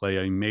going to play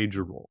a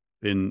major role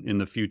in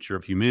the future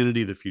of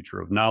humanity, the future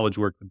of knowledge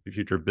work, the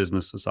future of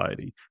business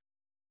society.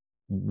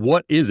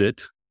 What is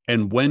it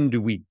and when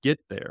do we get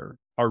there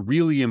are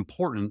really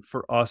important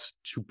for us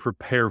to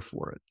prepare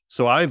for it.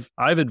 So I've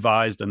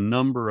advised a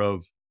number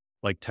of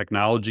like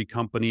technology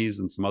companies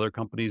and some other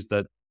companies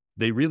that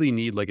they really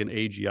need like an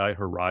AGI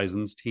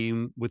Horizons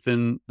team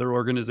within their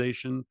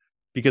organization,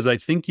 because I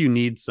think you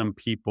need some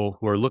people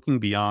who are looking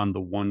beyond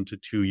the 1 to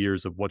 2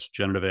 years of what's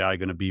generative AI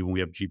going to be when we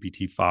have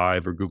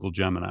GPT-5 or Google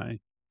Gemini.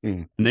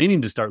 Hmm. And they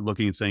need to start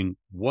looking and saying,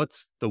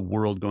 what's the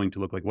world going to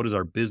look like? What is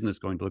our business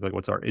going to look like?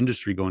 What's our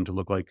industry going to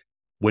look like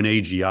when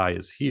AGI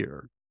is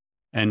here?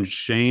 And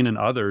Shane and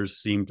others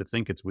seem to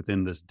think it's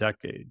within this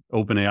decade.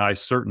 OpenAI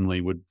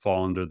certainly would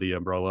fall under the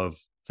umbrella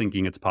of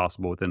thinking it's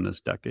possible within this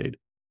decade.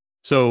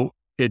 So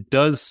it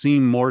does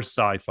seem more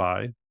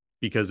sci-fi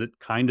because it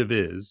kind of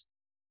is,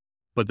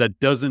 but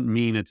that doesn't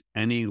mean it's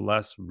any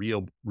less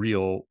real,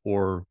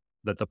 or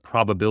that the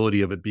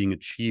probability of it being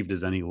achieved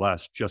is any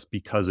less just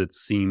because it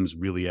seems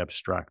really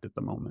abstract at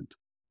the moment.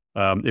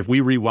 If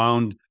we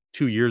rewound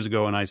 2 years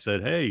ago and I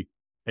said, hey,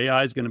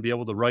 AI is going to be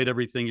able to write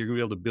everything, you're going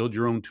to be able to build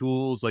your own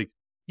tools, like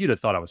you'd have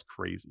thought I was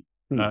crazy.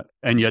 Hmm.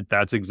 And yet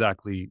that's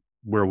exactly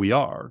where we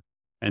are.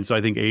 And so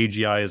I think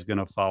AGI is going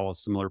to follow a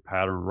similar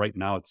pattern. Right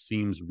now, it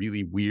seems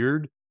really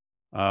weird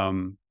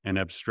and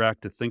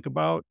abstract to think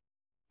about.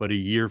 But a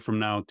year from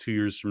now, 2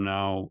 years from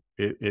now,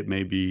 it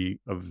may be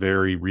a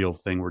very real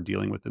thing we're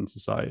dealing with in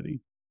society.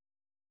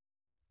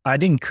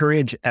 I'd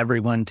encourage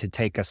everyone to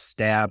take a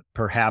stab,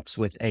 perhaps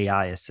with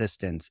AI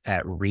assistance,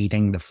 at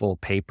reading the full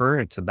paper.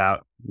 It's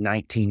about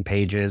 19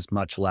 pages,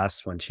 much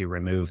less once you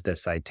remove the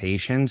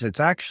citations.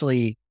 It's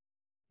actually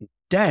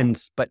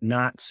dense, but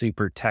not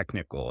super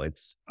technical.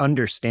 It's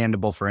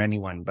understandable for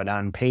anyone. But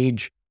on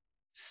page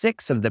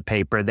 6 of the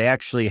paper, they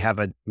actually have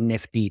a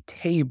nifty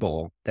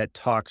table that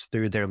talks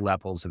through their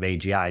levels of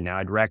AGI. Now,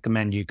 I'd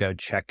recommend you go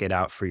check it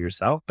out for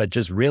yourself, but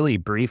just really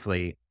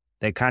briefly,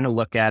 they kind of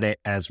look at it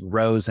as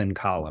rows and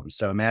columns.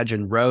 So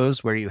imagine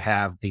rows where you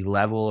have the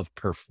level of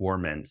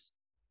performance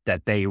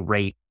that they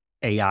rate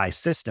AI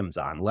systems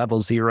on.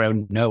 Level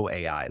 0, no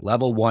AI.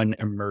 Level 1,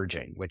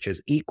 emerging, which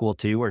is equal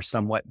to or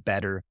somewhat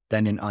better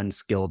than an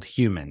unskilled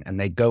human. And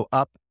they go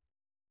up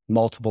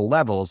multiple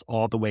levels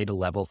all the way to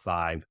level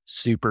 5,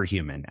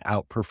 superhuman,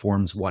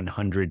 outperforms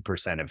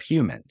 100% of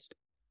humans.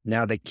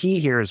 Now, the key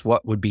here is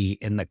what would be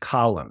in the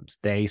columns.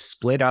 They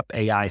split up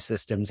AI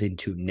systems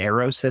into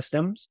narrow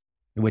systems,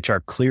 which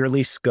are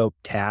clearly scoped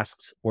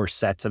tasks or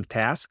sets of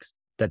tasks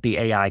that the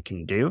AI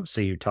can do. So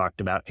you talked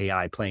about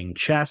AI playing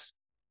chess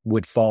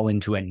would fall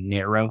into a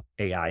narrow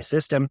AI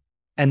system.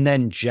 And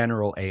then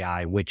general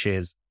AI, which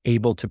is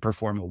able to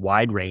perform a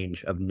wide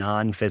range of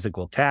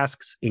non-physical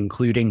tasks,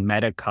 including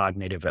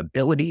metacognitive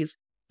abilities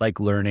like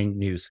learning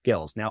new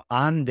skills. Now,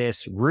 on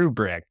this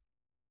rubric,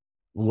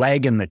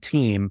 Leg and the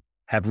team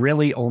have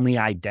really only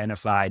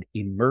identified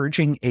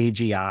emerging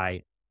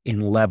AGI in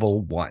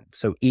level 1,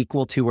 so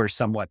equal to or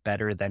somewhat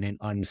better than an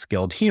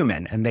unskilled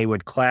human. And they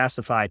would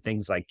classify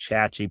things like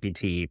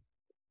ChatGPT,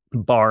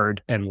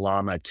 Bard, and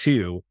Llama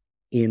 2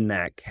 in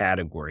that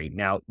category.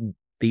 Now,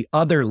 the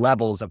other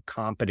levels of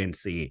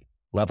competency,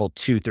 level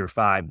 2 through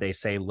 5, they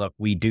say, look,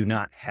 we do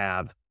not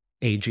have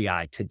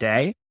AGI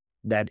today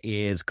that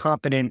is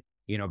competent,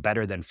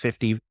 better than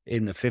 50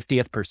 in the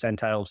 50th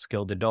percentile of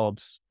skilled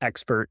adults,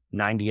 expert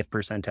 90th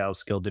percentile of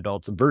skilled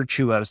adults,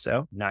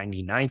 virtuoso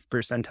 99th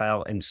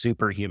percentile, and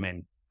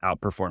superhuman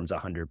outperforms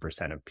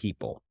 100% of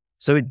people.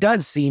 So it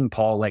does seem,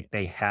 Paul, like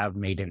they have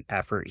made an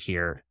effort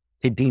here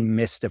to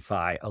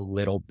demystify a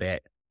little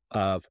bit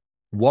of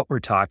what we're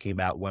talking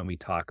about when we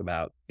talk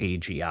about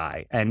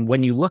AGI. And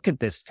when you look at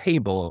this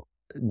table,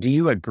 do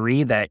you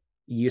agree that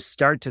you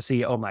start to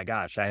see, oh my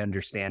gosh, I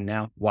understand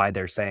now why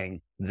they're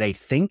saying they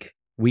think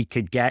we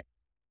could get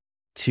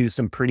to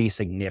some pretty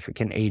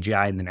significant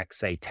AGI in the next,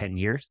 say, 10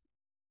 years?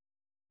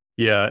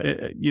 Yeah,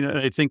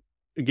 I think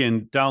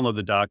again, download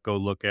the doc, go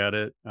look at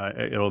it.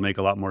 It'll make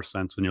a lot more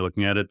sense when you're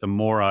looking at it. The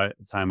more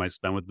time I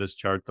spend with this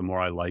chart, the more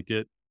I like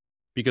it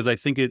because I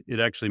think it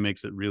actually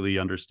makes it really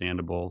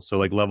understandable. So,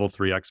 like level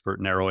 3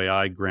 expert narrow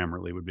AI,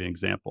 Grammarly would be an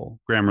example.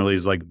 Grammarly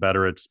is like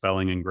better at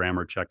spelling and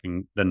grammar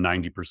checking than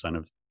 90%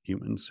 of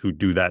humans who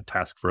do that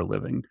task for a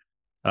living.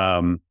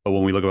 But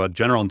when we look about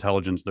general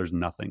intelligence, there's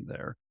nothing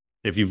there.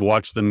 If you've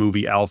watched the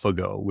movie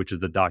AlphaGo, which is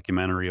the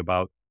documentary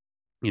about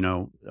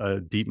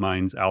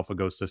DeepMind's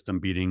AlphaGo system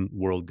beating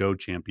world Go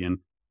champion,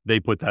 they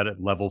put that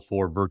at level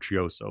 4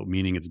 virtuoso,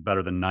 meaning it's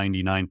better than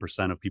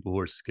 99% of people who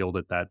are skilled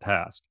at that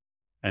task.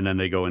 And then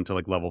they go into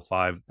like level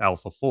 5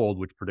 AlphaFold,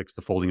 which predicts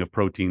the folding of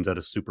proteins at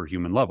a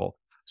superhuman level.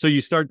 So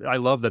I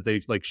love that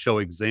they like show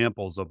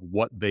examples of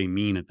what they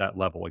mean at that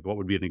level. Like what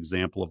would be an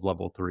example of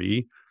level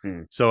 3?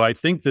 So I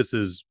think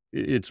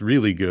it's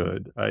really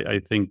good. I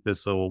think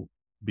this will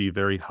be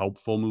very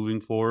helpful moving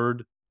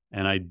forward.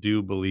 And I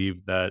do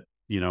believe that,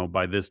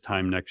 by this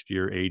time next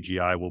year,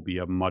 AGI will be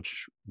a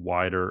much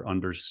wider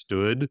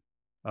understood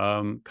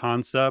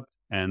concept,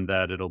 and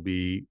that it'll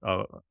be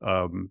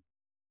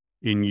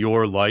in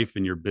your life,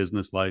 in your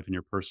business life, in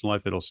your personal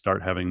life, it'll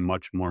start having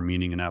much more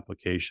meaning and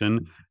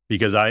application.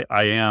 Because I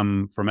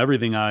am, from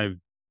everything I've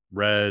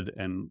read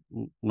and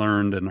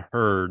learned and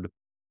heard,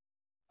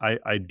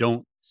 I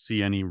don't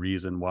see any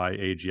reason why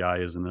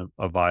AGI isn't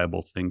a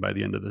viable thing by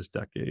the end of this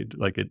decade.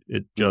 Like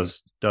it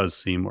just does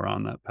seem we're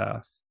on that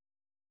path.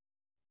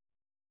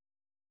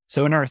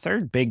 So in our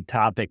third big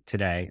topic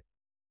today,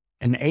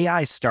 an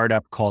AI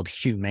startup called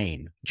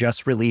Humane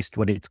just released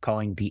what it's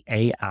calling the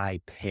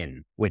AI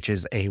Pin, which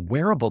is a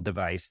wearable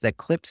device that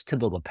clips to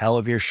the lapel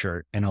of your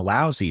shirt and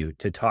allows you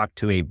to talk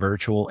to a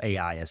virtual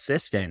AI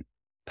assistant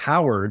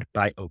powered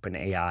by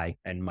OpenAI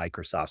and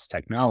Microsoft's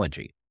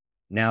technology.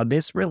 Now,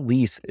 this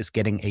release is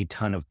getting a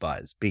ton of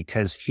buzz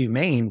because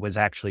Humane was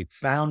actually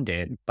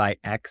founded by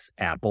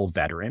ex-Apple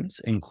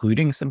veterans,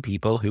 including some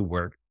people who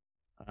work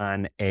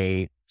on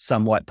a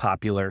somewhat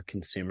popular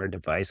consumer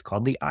device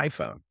called the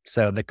iPhone.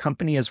 So the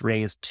company has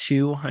raised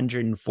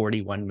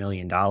 $241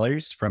 million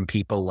from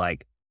people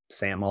like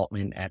Sam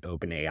Altman at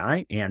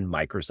OpenAI and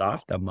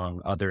Microsoft,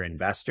 among other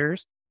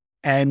investors.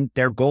 And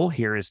their goal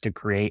here is to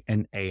create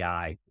an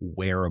AI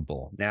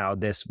wearable. Now,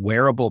 this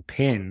wearable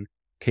pin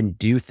can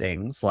do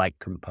things like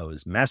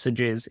compose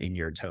messages in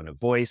your tone of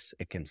voice.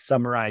 It can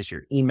summarize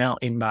your email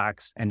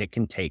inbox, and it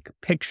can take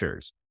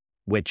pictures,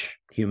 which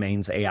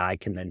Humane's AI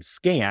can then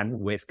scan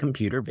with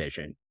computer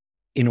vision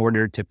in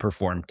order to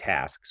perform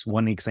tasks.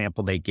 One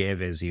example they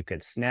give is you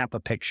could snap a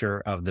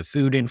picture of the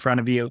food in front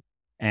of you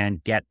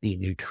and get the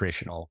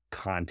nutritional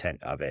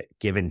content of it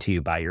given to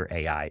you by your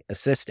AI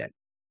assistant.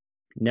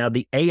 Now,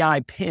 the AI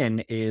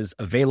Pin is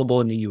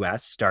available in the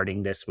US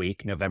starting this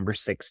week, November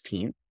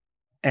 16th,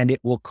 and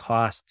it will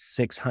cost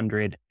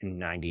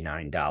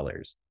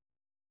 $699.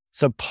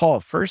 So,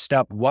 Paul, first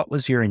up, what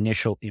was your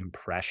initial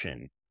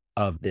impression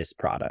of this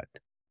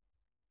product?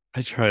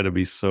 I try to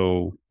be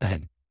so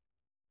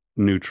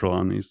neutral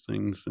on these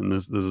things, and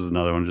this is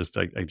another one.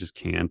 I just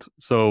can't.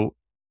 So,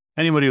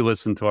 anybody who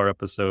listened to our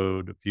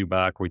episode a few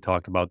back, where we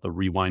talked about the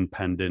Rewind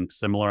pendant,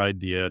 similar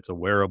idea. It's a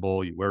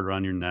wearable. You wear it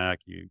around your neck.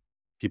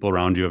 People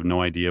around you have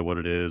no idea what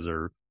it is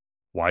or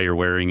why you're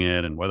wearing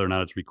it, and whether or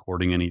not it's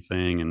recording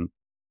anything. And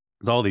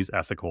there's all these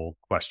ethical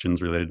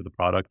questions related to the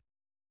product.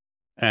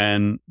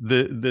 And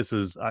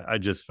I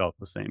just felt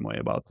the same way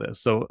about this.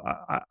 So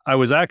I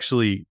was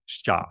actually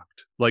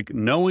shocked, like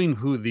knowing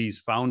who these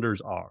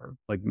founders are,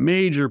 like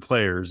major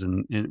players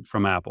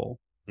from Apple,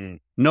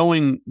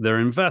 knowing their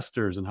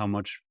investors and how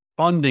much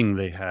funding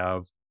they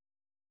have,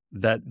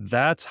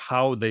 that's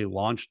how they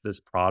launched this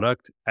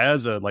product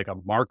as a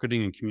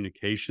marketing and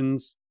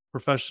communications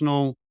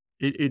professional.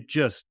 It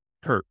just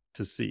hurt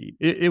to see.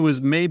 It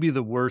was maybe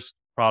the worst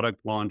product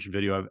launch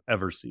video I've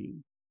ever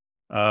seen.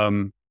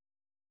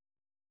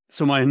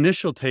 So my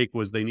initial take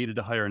was they needed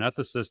to hire an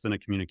ethicist and a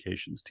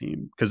communications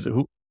team, because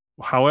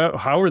how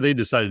are they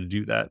decided to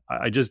do that?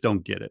 I just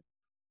don't get it.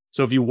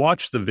 So if you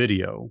watch the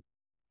video,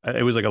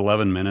 it was like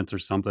 11 minutes or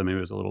something. Maybe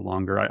it was a little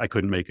longer. I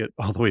couldn't make it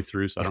all the way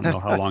through, so I don't know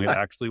how long it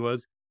actually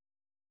was.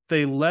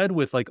 They led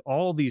with like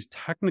all these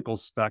technical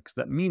specs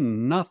that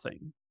mean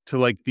nothing to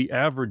like the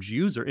average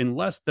user,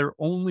 unless they're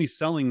only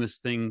selling this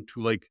thing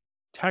to like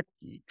tech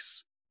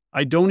geeks.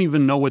 I don't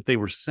even know what they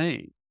were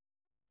saying.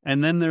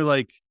 And then they're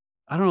like,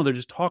 I don't know, they're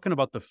just talking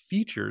about the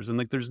features, and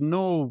like there's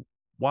no,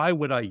 why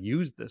would I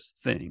use this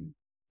thing?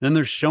 Then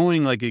they're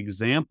showing like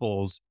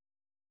examples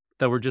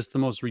that were just the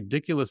most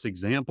ridiculous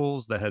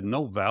examples that had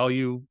no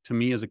value to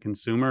me as a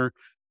consumer.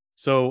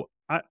 So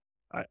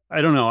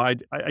I don't know.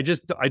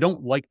 I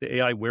don't like the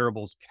AI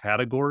wearables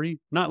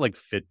category. Not like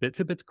Fitbit.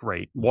 Fitbit's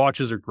great.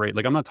 Watches are great.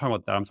 Like I'm not talking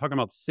about that. I'm talking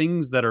about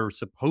things that are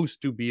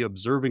supposed to be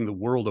observing the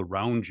world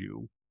around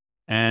you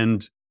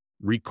and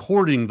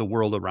recording the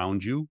world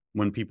around you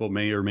when people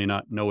may or may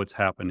not know what's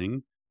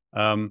happening,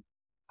 Um,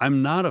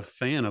 I'm not a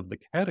fan of the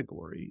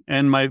category.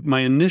 And my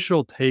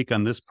initial take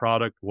on this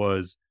product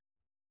was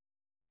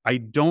I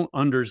don't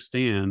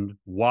understand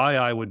why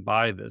I would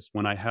buy this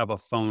when I have a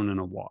phone and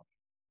a watch.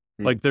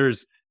 Mm. Like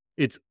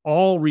it's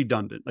all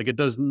redundant. Like it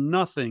does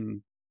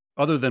nothing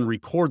other than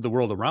record the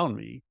world around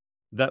me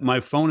that my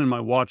phone and my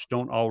watch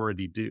don't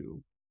already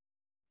do.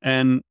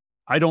 And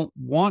I don't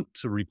want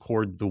to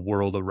record the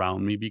world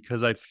around me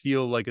because I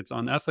feel like it's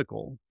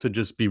unethical to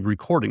just be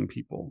recording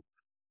people.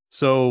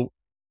 So,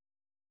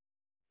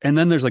 and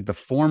then there's like the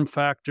form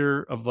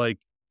factor of like,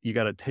 you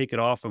got to take it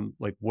off and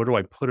like, where do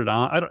I put it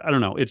on? I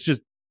don't know. It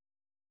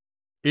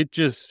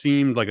just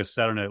seemed like a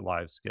Saturday Night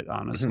Live skit,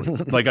 honestly.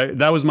 Like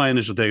that was my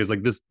initial take. Is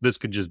like this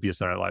could just be a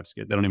Saturday Night Live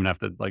skit. They don't even have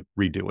to like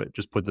redo it.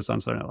 Just put this on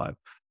Saturday Night Live.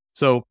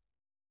 So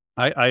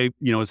I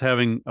was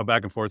having a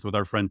back and forth with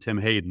our friend Tim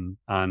Hayden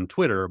on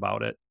Twitter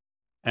about it,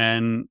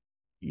 and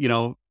you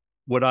know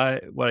what I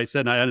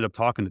said, and I ended up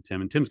talking to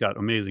Tim, and Tim's got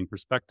amazing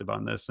perspective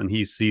on this, and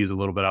he sees a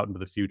little bit out into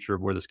the future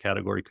of where this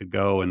category could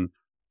go, and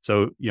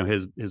so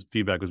his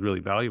feedback was really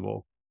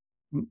valuable.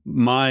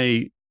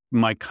 My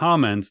my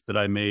comments that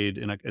I made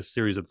in a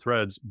series of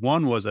threads.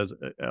 One was as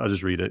I'll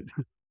just read it.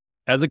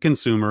 As a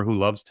consumer who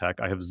loves tech,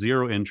 I have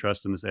zero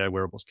interest in this AI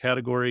wearables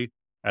category.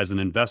 As an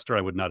investor,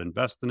 I would not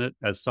invest in it.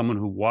 As someone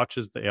who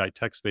watches the AI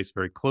tech space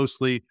very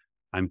closely,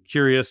 I'm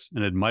curious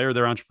and admire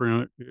their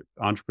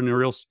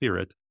entrepreneurial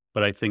spirit,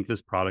 but I think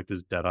this product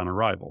is dead on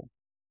arrival.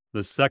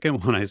 The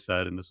second one I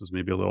said, and this was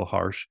maybe a little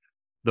harsh,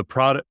 the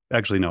product,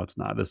 actually, no, it's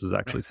not. This is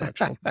actually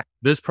factual.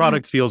 This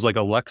product feels like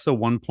Alexa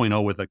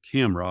 1.0 with a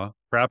camera,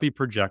 crappy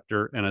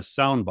projector, and a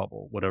sound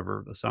bubble,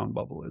 whatever the sound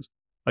bubble is.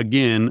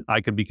 Again,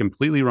 I could be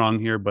completely wrong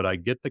here, but I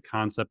get the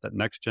concept that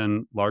next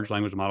gen large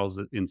language models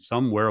in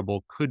some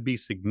wearable could be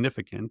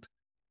significant.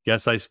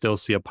 Guess I still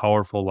see a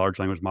powerful large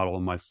language model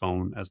on my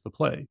phone as the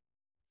play.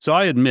 So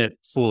I admit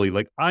fully,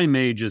 like I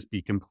may just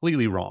be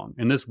completely wrong.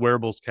 And this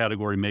wearables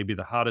category may be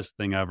the hottest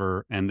thing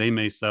ever, and they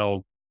may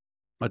sell,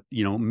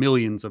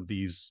 millions of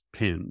these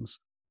pins.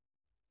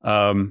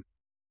 Um,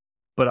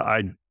 but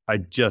I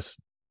just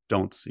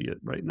don't see it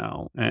right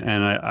now,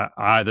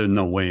 and there's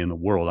no way in the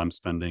world I'm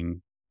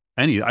spending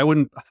any. I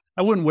wouldn't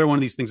wear one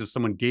of these things if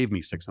someone gave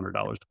me $600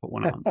 to put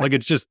one on. Like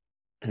it's just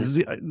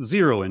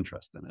zero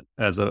interest in it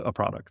as a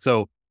product.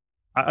 So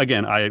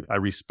again, I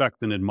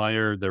respect and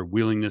admire their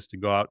willingness to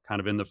go out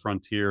kind of in the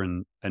frontier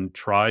and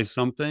try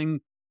something,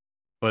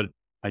 but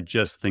I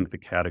just think the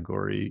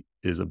category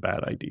is a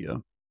bad idea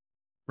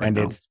right And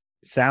now. it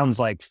sounds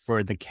like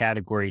for the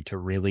category to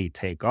really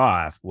take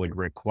off would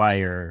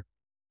require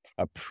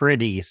a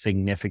pretty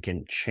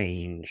significant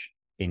change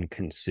in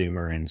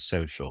consumer and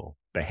social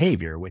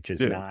behavior, which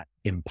is Yeah. not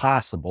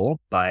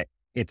impossible, but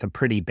it's a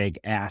pretty big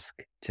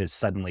ask to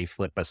suddenly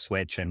flip a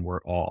switch and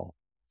we're all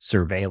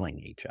surveilling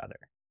each other.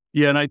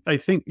 Yeah, and I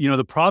think,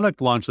 the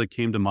product launch that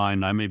came to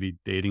mind, I may be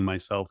dating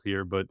myself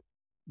here, but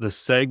the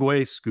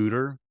Segway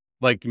scooter,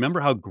 like, remember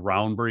how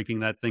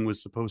groundbreaking that thing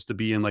was supposed to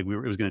be? And like, it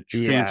was going to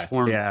Yeah.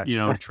 transform,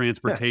 Yeah.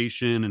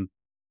 transportation.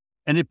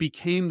 And it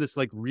became this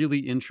like really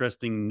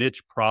interesting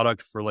niche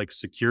product for like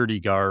security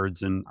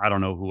guards. And I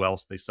don't know who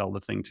else they sell the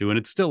thing to. And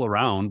it's still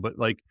around, but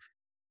like,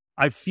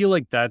 I feel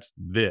like that's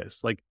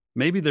this. Like,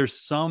 maybe there's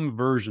some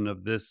version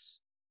of this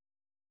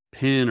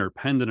pin or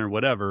pendant or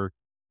whatever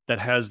that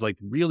has like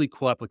really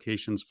cool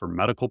applications for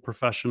medical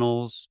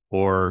professionals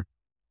or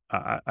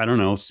I don't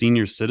know,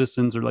 senior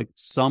citizens or like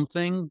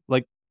something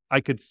like I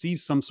could see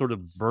some sort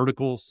of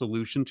vertical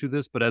solution to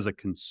this, but as a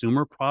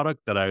consumer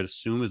product that I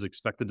assume is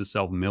expected to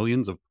sell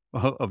millions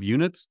of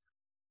units,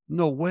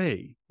 no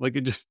way. Like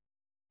it just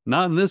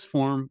not in this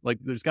form. Like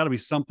there's got to be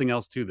something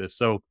else to this.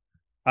 So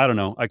I don't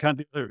know. I kind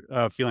of the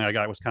other feeling I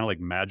got was kind of like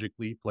Magic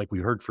Leap. Like we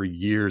heard for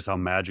years how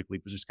Magic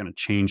Leap was just going to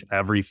change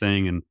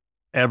everything, and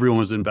everyone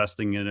was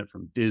investing in it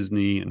from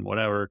Disney and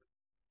whatever.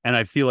 And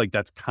I feel like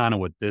that's kind of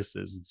what this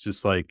is. It's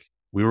just like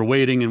we were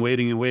waiting and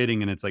waiting and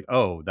waiting, and it's like,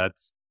 oh,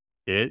 that's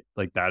it.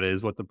 Like that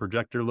is what the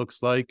projector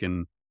looks like,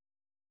 and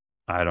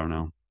I don't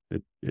know.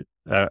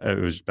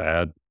 It was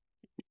bad.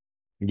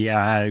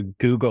 Yeah.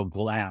 Google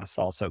Glass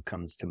also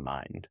comes to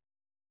mind.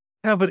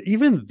 Yeah, but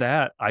even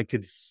that, I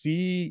could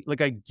see, like,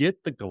 I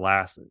get the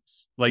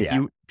glasses. Like,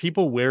 Yeah.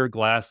 people wear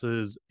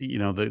glasses,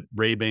 the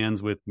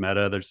Ray-Bans with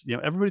Meta. There's,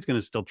 everybody's going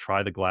to still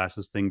try the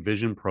glasses thing.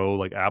 Vision Pro,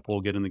 like Apple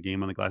will get in the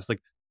game on the glasses.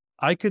 Like,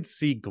 I could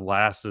see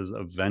glasses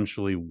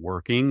eventually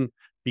working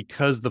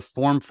because the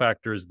form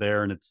factor is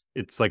there and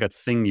it's like a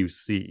thing you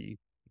see.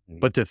 Mhm.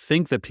 But to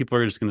think that people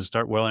are just going to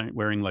start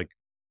wearing like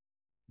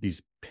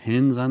these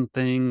pins on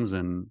things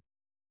and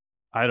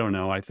I don't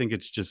know. I think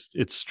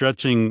it's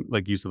stretching,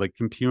 like you said, like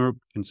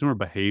consumer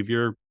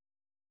behavior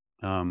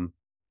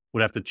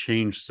would have to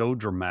change so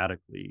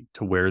dramatically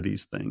to wear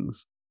these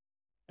things.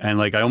 And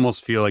like I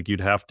almost feel like you'd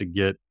have to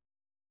get,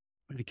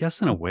 I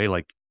guess in a way,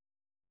 like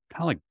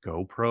kind of like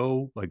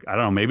GoPro. Like, I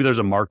don't know, maybe there's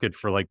a market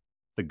for like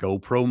the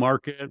GoPro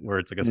market where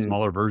it's like a Mm.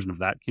 smaller version of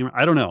that camera.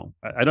 I don't know.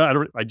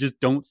 I just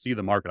don't see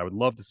the market. I would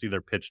love to see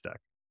their pitch deck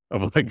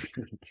of like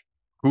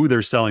who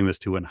they're selling this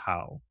to and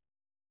how.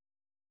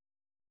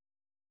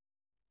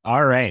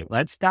 All right,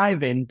 let's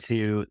dive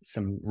into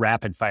some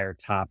rapid fire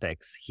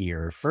topics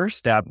here.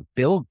 First up,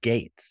 Bill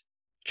Gates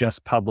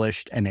just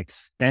published an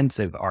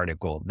extensive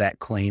article that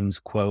claims,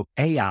 quote,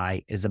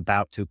 AI is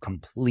about to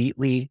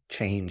completely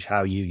change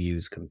how you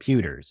use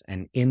computers.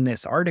 And in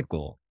this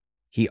article,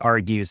 he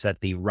argues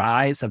that the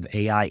rise of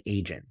AI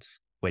agents,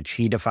 which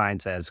he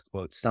defines as,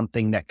 quote,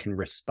 something that can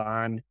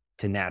respond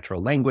to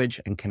natural language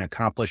and can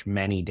accomplish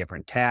many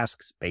different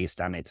tasks based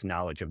on its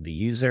knowledge of the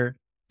user,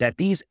 that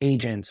these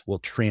agents will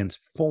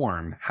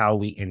transform how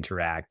we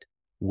interact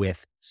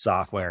with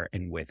software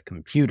and with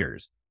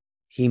computers.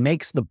 He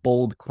makes the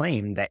bold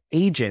claim that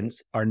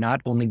agents are not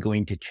only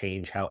going to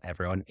change how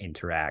everyone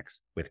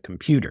interacts with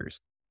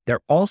computers, they're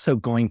also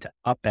going to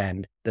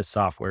upend the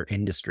software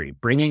industry,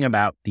 bringing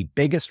about the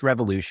biggest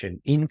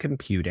revolution in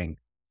computing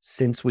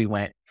since we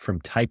went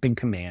from typing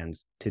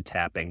commands to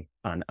tapping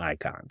on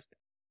icons.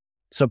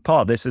 So,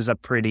 Paul, this is a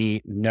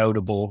pretty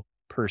notable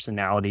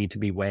personality to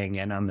be weighing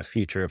in on the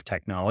future of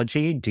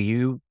technology. Do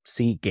you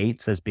see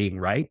Gates as being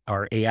right?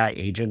 Are AI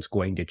agents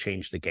going to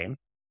change the game?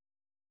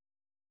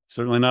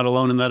 Certainly not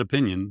alone in that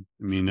opinion.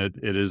 I mean, it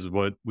is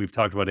what we've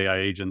talked about AI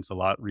agents a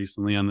lot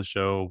recently on the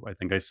show. I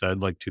think I said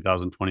like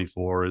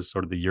 2024 is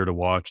sort of the year to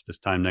watch. This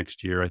time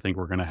next year, I think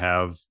we're going to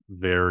have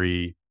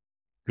very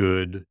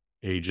good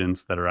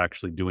agents that are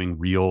actually doing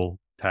real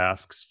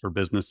tasks for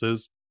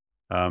businesses.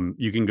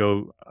 You can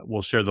go,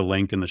 we'll share the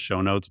link in the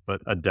show notes,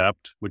 but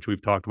Adept, which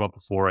we've talked about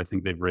before, I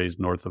think they've raised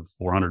north of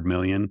 400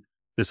 million.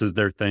 This is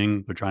their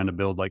thing. They're trying to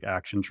build like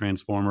action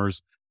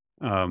transformers.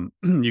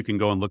 You can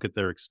go and look at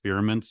their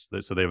experiments.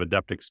 So they have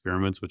Adept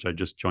experiments, which I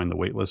just joined the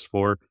waitlist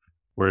for,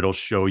 where it'll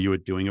show you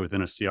it doing it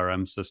within a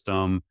CRM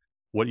system.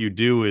 What you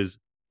do is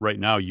right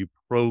now you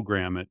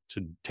program it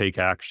to take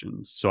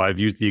actions. So I've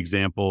used the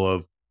example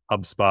of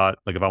HubSpot.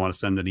 Like if I want to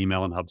send an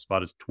email in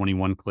HubSpot, it's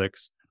 21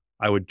 clicks.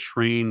 I would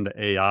train the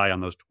AI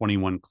on those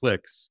 21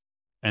 clicks.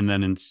 And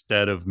then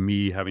instead of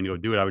me having to go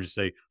do it, I would just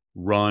say,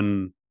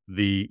 run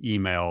the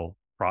email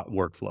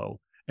workflow,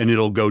 and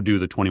it'll go do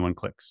the 21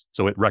 clicks.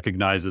 So it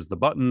recognizes the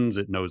buttons,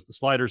 it knows the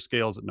slider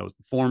scales, it knows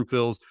the form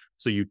fills.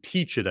 So you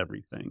teach it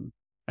everything.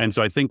 And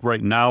so I think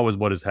right now is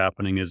what is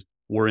happening is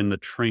we're in the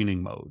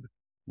training mode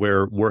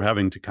where we're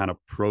having to kind of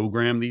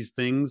program these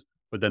things,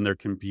 but then their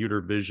computer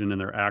vision and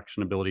their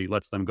actionability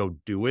lets them go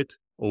do it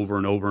over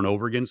and over and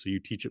over again. So you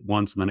teach it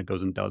once and then it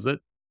goes and does it.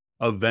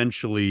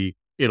 Eventually,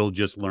 it'll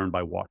just learn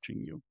by watching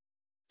you.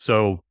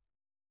 So,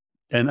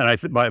 and I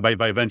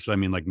by eventually, I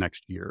mean like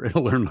next year,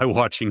 it'll learn by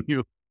watching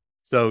you.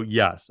 So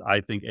yes,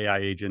 I think AI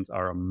agents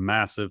are a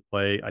massive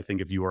play. I think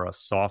if you are a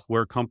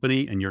software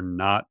company and you're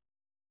not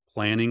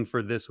planning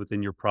for this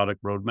within your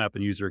product roadmap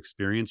and user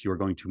experience, you are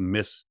going to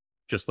miss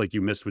just like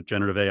you missed with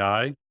generative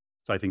AI.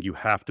 So I think you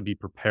have to be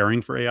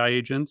preparing for AI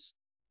agents.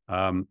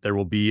 There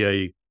will be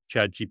a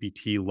Chat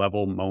GPT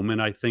level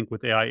moment, I think,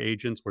 with AI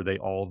agents where they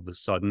all of a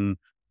sudden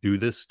do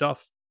this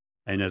stuff.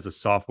 And as a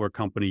software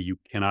company, you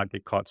cannot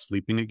get caught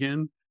sleeping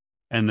again.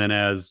 And then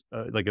as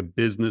like a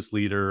business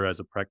leader, as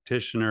a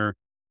practitioner,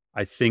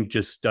 I think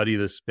just study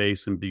the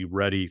space and be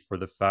ready for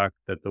the fact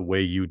that the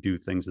way you do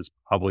things is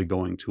probably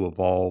going to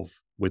evolve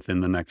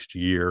within the next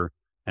year.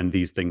 And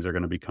these things are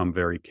going to become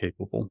very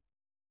capable.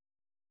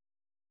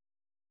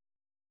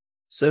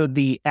 So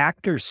the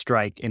actors'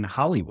 strike in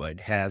Hollywood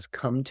has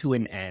come to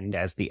an end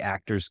as the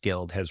Actors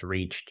Guild has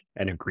reached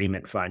an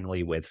agreement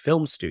finally with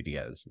film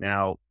studios.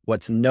 Now,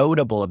 what's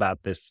notable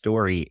about this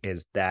story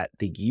is that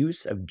the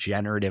use of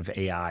generative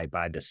AI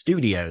by the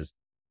studios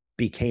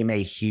became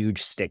a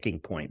huge sticking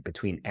point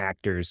between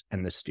actors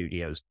and the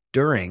studios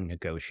during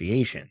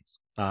negotiations.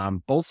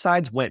 Both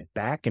sides went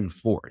back and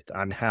forth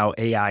on how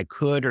AI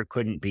could or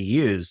couldn't be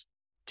used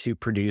to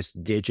produce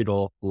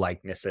digital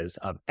likenesses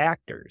of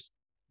actors.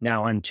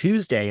 Now, on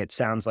Tuesday, it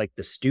sounds like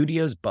the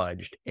studios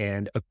budged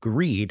and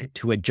agreed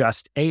to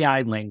adjust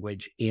AI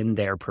language in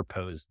their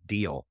proposed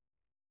deal.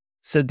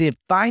 So the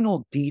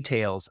final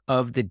details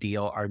of the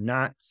deal are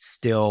not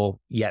still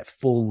yet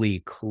fully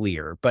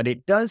clear, but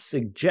it does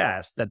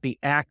suggest that the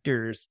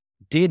actors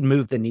did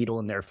move the needle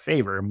in their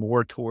favor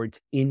more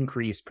towards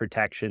increased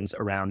protections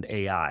around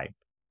AI.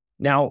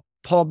 Now,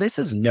 Paul, this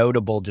is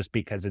notable just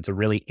because it's a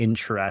really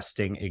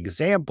interesting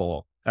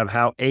example of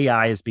how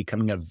AI is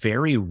becoming a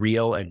very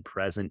real and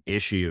present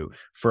issue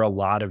for a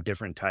lot of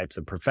different types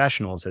of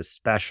professionals,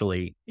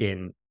 especially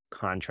in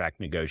contract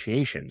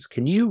negotiations.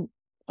 Can you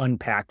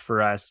unpack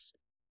for us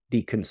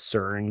the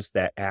concerns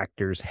that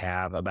actors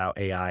have about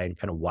AI and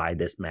kind of why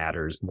this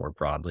matters more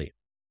broadly?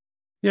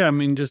 Yeah, I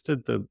mean, just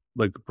at the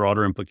like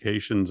broader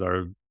implications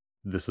are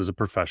this is a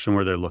profession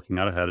where they're looking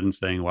out ahead and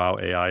saying, wow,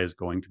 AI is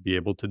going to be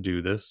able to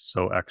do this.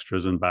 So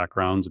extras and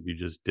backgrounds, if you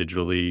just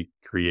digitally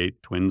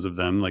create twins of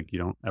them, like you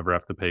don't ever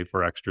have to pay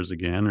for extras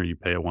again, or you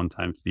pay a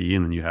one-time fee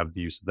and then you have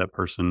the use of that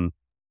person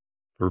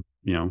for,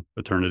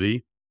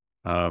 eternity.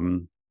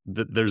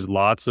 There's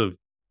lots of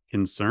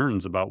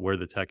concerns about where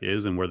the tech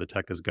is and where the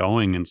tech is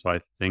going. And so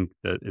I think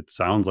that it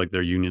sounds like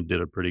their union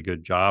did a pretty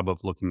good job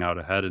of looking out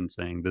ahead and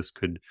saying this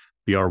could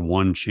be our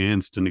one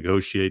chance to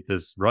negotiate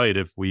this right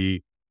if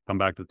we come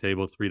back to the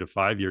table 3 to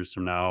 5 years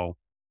from now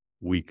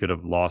we could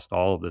have lost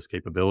all of this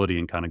capability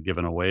and kind of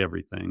given away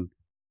everything.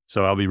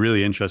 So I'll be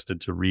really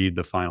interested to read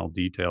the final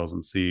details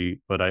and see.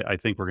 But I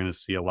think we're going to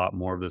see a lot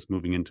more of this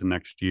moving into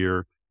next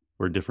year,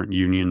 where different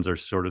unions are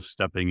sort of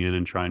stepping in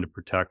and trying to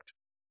protect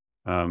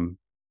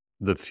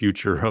the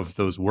future of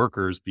those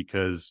workers,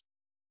 because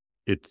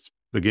it's,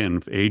 again,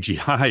 if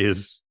AGI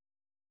is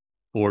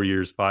 4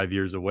 years, 5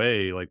 years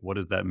away, like what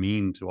does that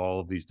mean to all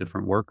of these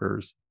different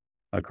workers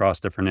across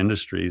different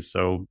industries?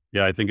 So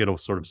yeah, I think it'll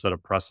sort of set a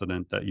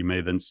precedent that you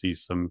may then see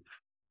some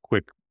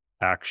quick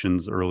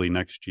actions early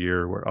next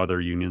year where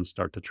other unions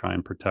start to try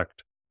and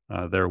protect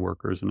their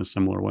workers in a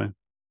similar way.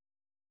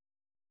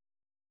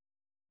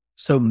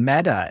 So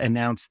Meta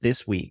announced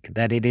this week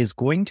that it is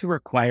going to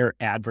require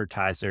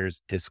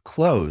advertisers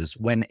disclose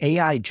when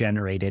AI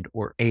generated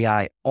or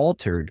AI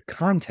altered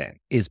content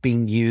is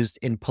being used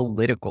in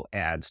political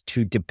ads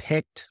to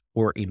depict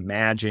or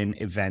imagine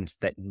events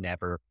that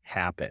never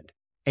happened.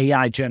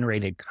 AI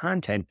generated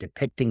content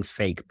depicting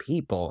fake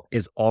people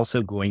is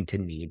also going to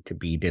need to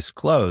be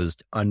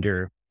disclosed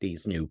under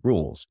these new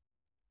rules.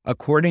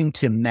 According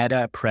to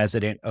Meta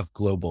President of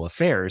Global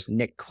Affairs,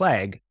 Nick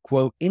Clegg,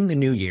 quote, "In the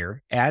new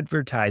year,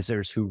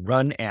 advertisers who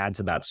run ads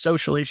about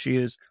social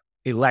issues,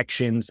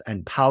 elections,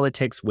 and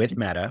politics with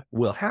Meta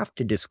will have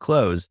to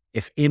disclose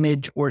if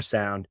image or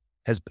sound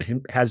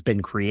has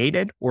been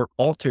created or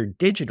altered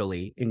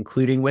digitally,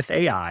 including with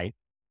AI,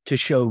 to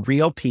show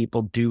real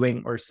people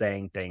doing or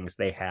saying things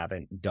they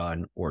haven't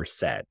done or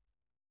said."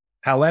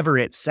 However,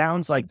 it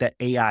sounds like the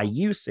AI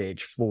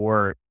usage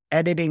for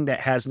editing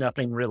that has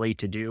nothing really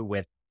to do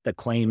with the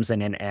claims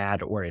in an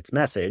ad or its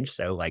message,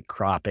 so like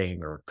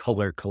cropping or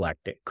color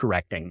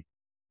correcting,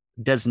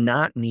 does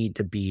not need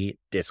to be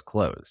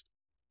disclosed.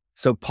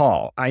 So,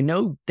 Paul, I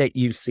know that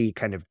you see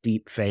kind of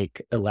deep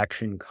fake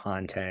election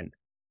content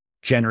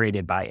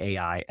generated by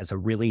AI as a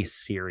really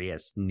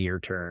serious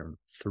near-term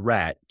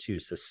threat to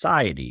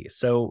society.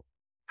 So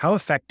how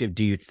effective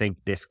do you think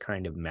this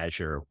kind of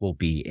measure will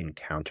be in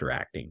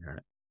counteracting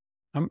that?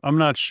 I'm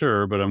not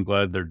sure, but I'm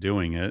glad they're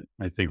doing it.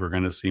 I think we're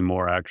going to see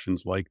more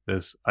actions like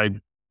this.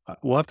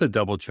 We'll have to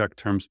double check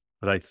terms,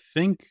 but I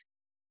think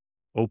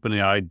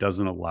OpenAI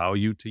doesn't allow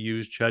you to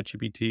use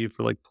ChatGPT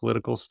for like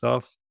political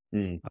stuff.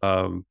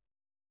 Mm.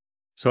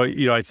 So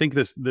I think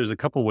there's a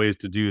couple ways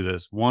to do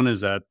this. One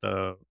is at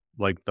the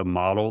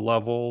model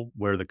level,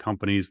 where the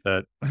companies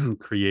that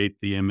create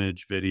the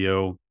image,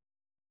 video,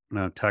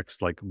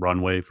 text, like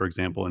Runway, for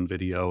example, and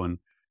video, and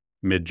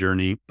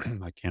Midjourney.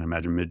 I can't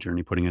imagine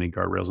Midjourney putting any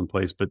guardrails in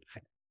place, but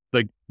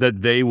like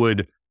that they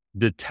would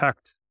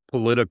detect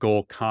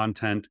political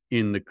content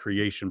in the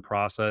creation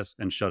process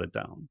and shut it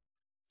down.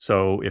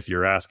 So if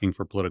you're asking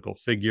for political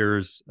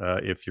figures,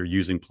 if you're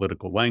using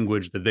political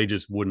language, that they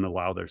just wouldn't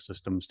allow their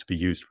systems to be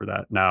used for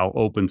that. Now,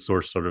 open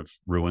source sort of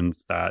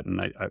ruins that.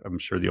 And I'm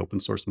sure the open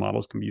source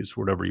models can be used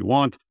for whatever you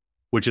want,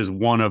 which is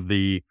one of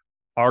the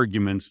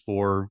arguments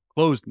for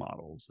closed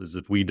models, is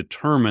if we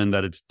determine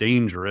that it's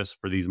dangerous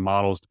for these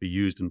models to be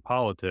used in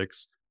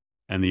politics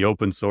and the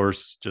open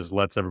source just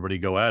lets everybody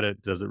go at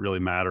it, does it really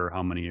matter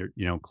how many,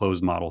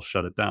 closed models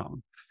shut it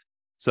down?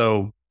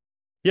 So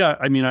yeah,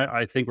 I mean,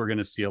 I think we're going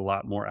to see a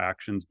lot more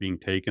actions being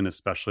taken,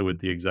 especially with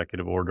the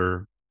executive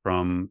order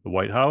from the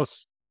White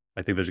House.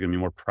 I think there's going to be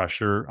more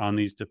pressure on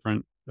these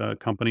different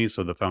companies,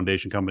 so the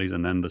foundation companies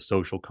and then the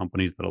social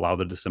companies that allow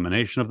the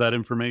dissemination of that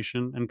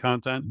information and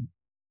content.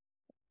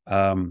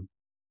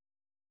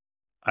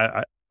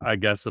 I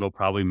guess it'll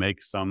probably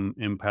make some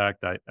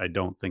impact. I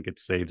don't think it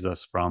saves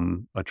us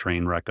from a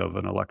train wreck of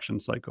an election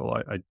cycle.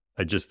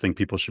 I just think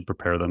people should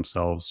prepare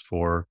themselves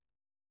for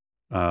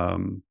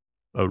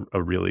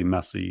a really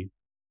messy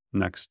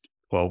next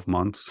 12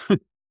 months in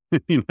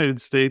the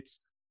United States.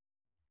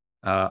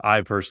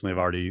 I personally have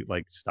already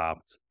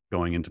stopped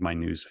going into my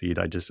news feed.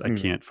 I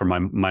can't, for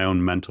my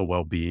own mental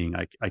well-being,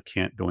 I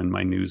can't go in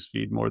my news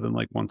feed more than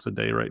once a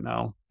day right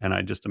now. And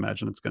I just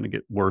imagine it's going to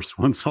get worse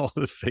once all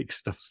the fake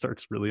stuff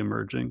starts really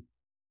emerging.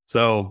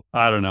 So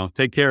I don't know,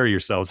 take care of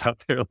yourselves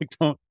out there.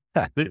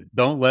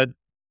 Don't let,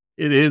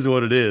 it is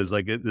what it is.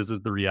 This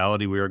is the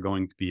reality we are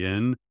going to be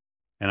in.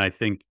 And I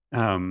think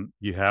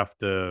you have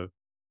to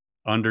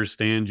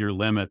understand your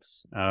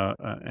limits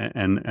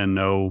and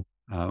know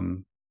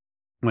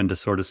when to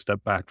sort of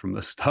step back from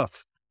this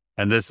stuff.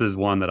 And this is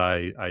one that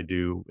I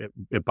do.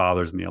 It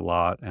bothers me a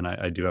lot, and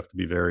I do have to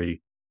be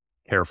very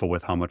careful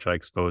with how much I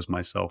expose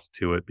myself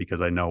to it,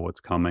 because I know what's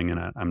coming,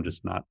 and I'm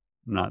just not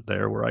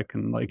there where I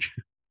can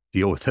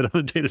deal with it on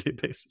a day-to-day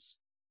basis.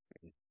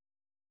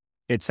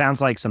 It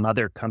sounds like some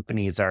other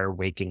companies are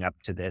waking up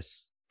to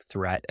this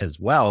threat as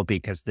well,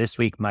 because this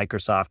week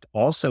Microsoft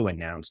also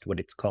announced what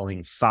it's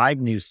calling 5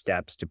 new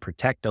steps to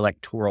protect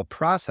electoral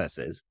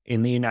processes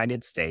in the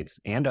United States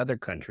and other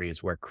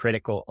countries where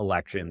critical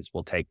elections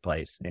will take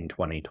place in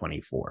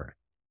 2024.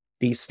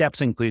 These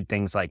steps include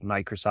things like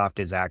Microsoft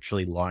is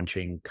actually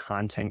launching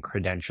content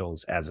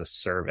credentials as a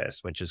service,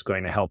 which is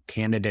going to help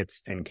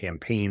candidates and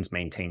campaigns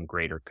maintain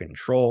greater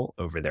control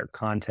over their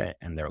content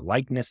and their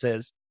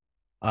likenesses.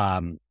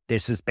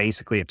 This is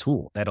basically a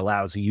tool that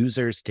allows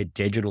users to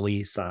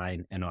digitally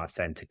sign and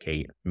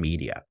authenticate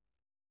media.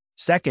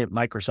 Second,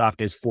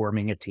 Microsoft is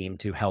forming a team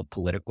to help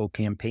political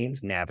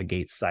campaigns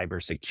navigate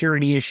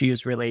cybersecurity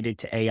issues related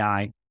to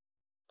AI.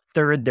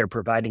 Third, they're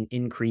providing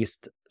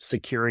increased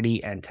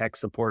security and tech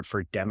support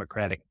for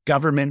democratic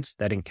governments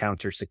that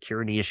encounter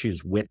security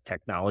issues with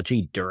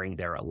technology during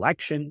their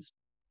elections.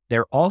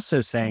 They're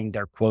also saying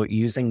they're, quote,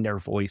 using their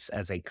voice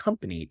as a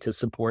company to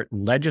support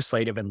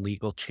legislative and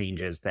legal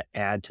changes that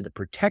add to the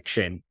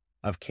protection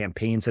of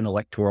campaigns and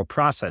electoral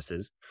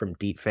processes from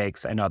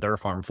deepfakes and other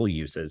harmful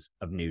uses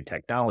of new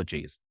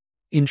technologies.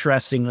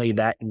 Interestingly,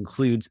 that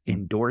includes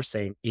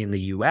endorsing in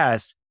the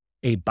US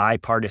a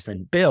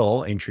bipartisan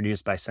bill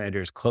introduced by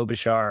Senators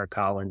Klobuchar,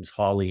 Collins,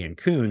 Hawley, and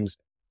Coons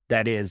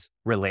that is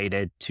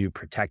related to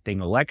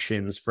protecting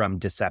elections from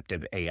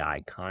deceptive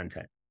AI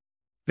content.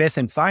 Fifth,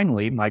 and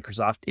finally,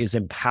 Microsoft is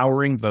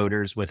empowering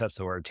voters with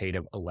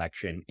authoritative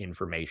election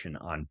information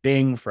on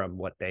Bing from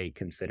what they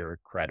consider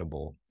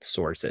credible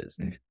sources.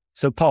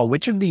 So, Paul,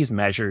 which of these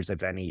measures,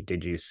 if any,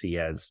 did you see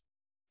as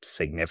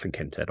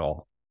significant at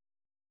all?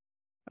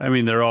 I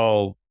mean, they're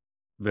all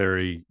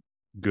very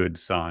good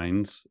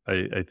signs.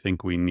 I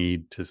think we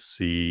need to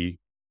see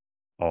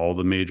all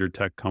the major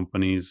tech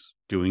companies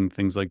doing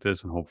things like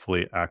this and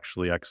hopefully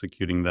actually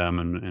executing them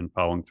and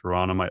following through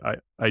on them.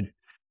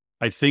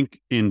 I think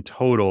in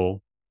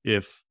total,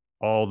 if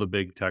all the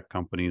big tech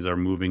companies are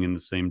moving in the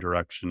same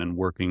direction and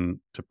working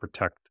to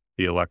protect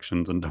the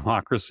elections and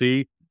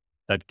democracy,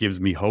 that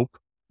gives me hope.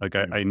 Like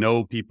I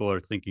know people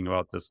are thinking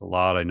about this a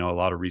lot. I know a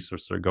lot of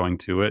resources are going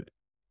to it.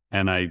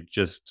 And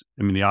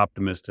the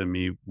optimist in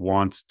me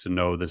wants to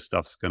know this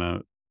stuff's going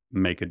to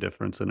make a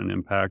difference and an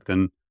impact.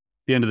 And at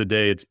the end of the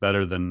day, it's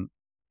better than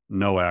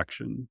no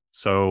action.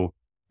 So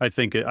I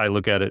think I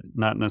look at it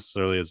not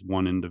necessarily as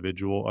one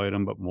individual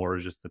item, but more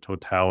as just the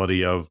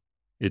totality of,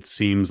 it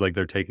seems like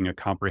they're taking a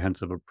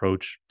comprehensive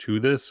approach to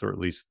this, or at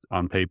least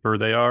on paper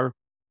they are.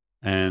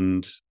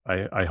 And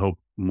I hope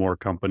more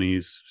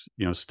companies,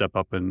 step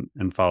up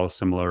and follow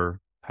similar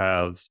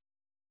paths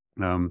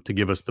to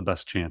give us the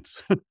best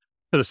chance for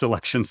this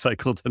election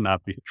cycle to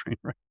not be a train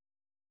wreck.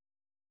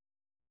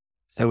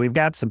 So we've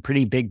got some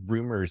pretty big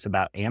rumors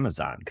about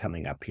Amazon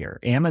coming up here.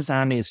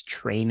 Amazon is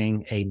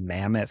training a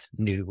mammoth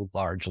new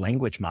large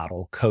language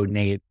model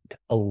codenamed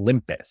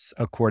Olympus,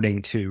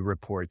 according to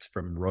reports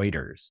from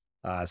Reuters.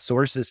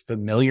 Sources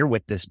familiar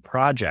with this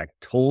project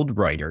told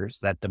Reuters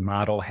that the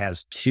model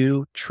has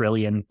 2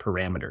 trillion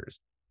parameters.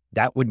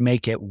 That would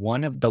make it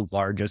one of the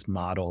largest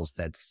models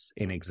that's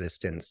in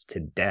existence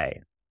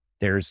today.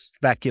 There's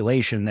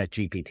speculation that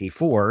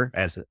GPT-4,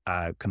 as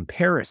a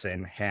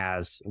comparison,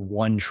 has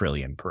 1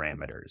 trillion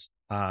parameters.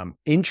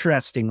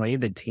 Interestingly,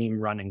 the team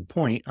running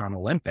point on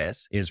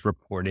Olympus is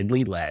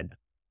reportedly led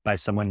by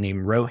someone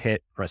named Rohit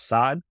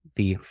Prasad,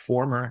 the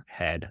former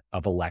head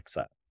of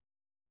Alexa.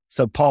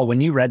 So, Paul,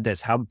 when you read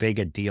this, how big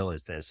a deal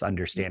is this?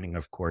 Understanding,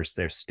 of course,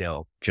 there's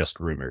still just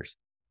rumors.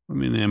 I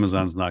mean,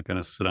 Amazon's not going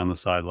to sit on the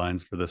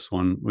sidelines for this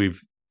one.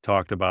 We've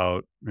talked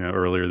about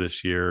earlier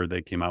this year,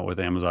 they came out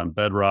with Amazon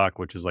Bedrock,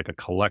 which is like a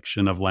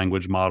collection of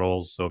language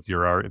models. So if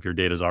your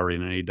data is already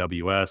in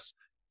AWS,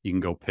 you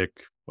can go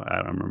pick, I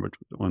don't remember which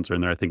ones are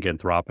in there. I think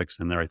Anthropic's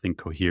in there. I think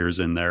Cohere's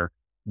in there.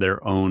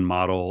 Their own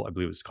model, I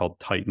believe it's called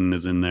Titan,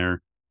 is in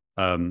there.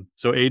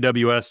 So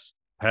AWS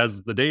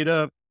has the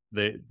data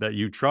that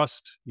you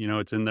trust.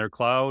 It's in their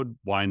cloud.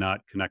 Why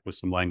not connect with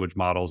some language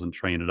models and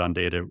train it on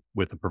data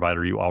with a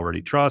provider you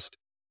already trust?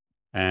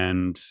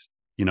 And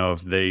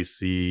if they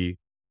see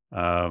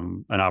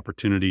an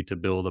opportunity to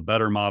build a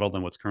better model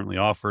than what's currently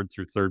offered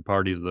through third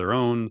parties of their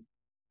own,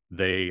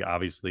 they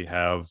obviously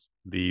have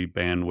the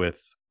bandwidth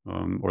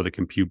or the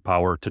compute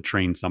power to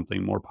train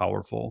something more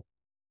powerful.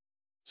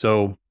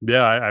 So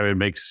yeah, it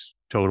makes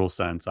total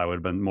sense. I would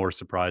have been more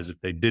surprised if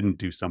they didn't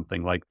do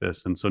something like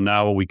this. And so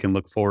now what we can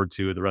look forward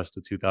to the rest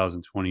of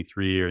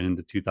 2023 or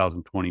into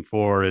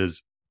 2024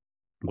 is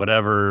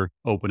whatever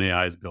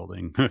OpenAI is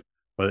building.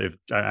 But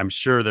I'm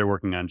sure they're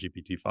working on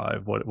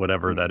GPT-5,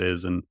 whatever that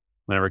is. And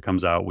whenever it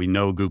comes out, we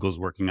know Google's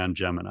working on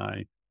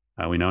Gemini.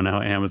 We know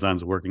now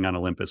Amazon's working on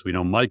Olympus. We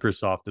know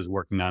Microsoft is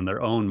working on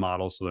their own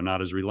model, so they're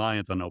not as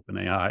reliant on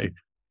OpenAI.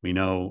 We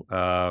know,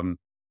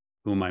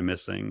 who am I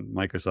missing?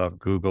 Microsoft,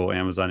 Google,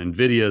 Amazon,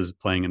 NVIDIA is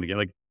playing in the game.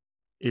 Like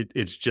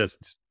it's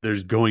just,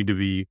 there's going to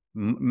be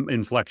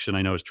inflection.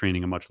 I know is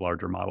training a much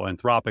larger model.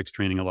 Anthropic's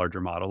training a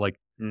larger model. Like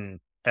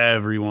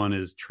everyone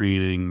is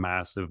training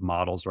massive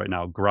models right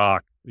now.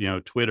 Grok,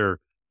 Twitter,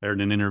 I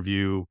heard an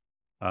interview.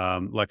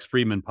 Lex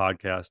Friedman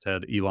podcast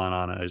had Elon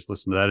on it. I just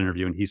listened to that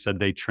interview, and he said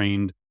they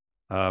trained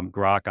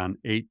Grok on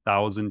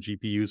 8,000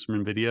 GPUs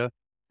from NVIDIA.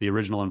 The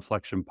original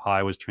Inflection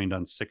Pi was trained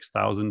on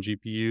 6,000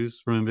 GPUs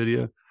from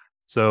NVIDIA.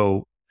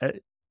 So,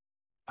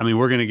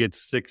 we're going to get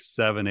 6,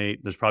 7, 8.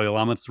 There's probably a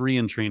Llama 3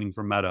 in training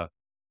from Meta.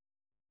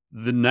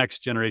 The next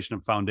generation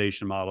of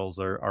foundation models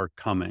are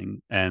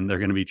coming, and they're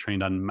going to be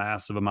trained on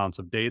massive amounts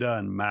of data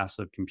and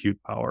massive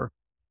compute power.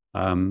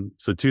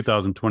 So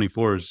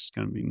 2024 is just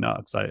going to be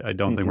nuts. I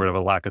don't think we're going to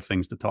have a lack of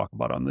things to talk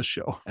about on this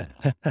show.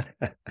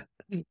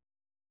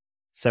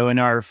 So, in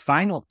our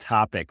final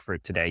topic for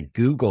today,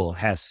 Google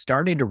has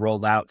started to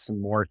roll out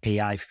some more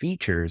AI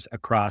features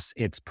across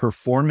its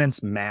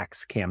Performance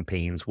Max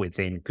campaigns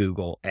within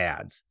Google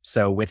Ads.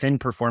 So, within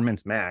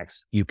Performance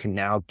Max, you can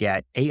now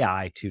get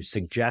AI to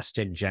suggest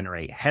and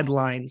generate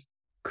headlines,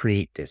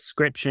 create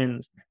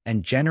descriptions,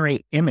 and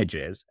generate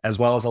images, as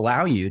well as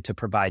allow you to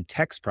provide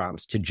text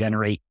prompts to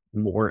generate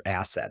more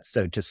assets.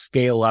 So, to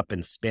scale up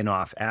and spin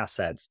off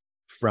assets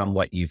from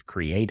what you've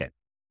created.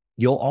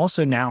 You'll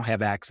also now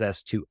have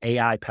access to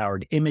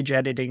AI-powered image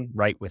editing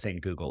right within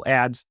Google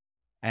Ads.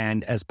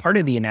 And as part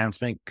of the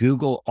announcement,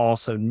 Google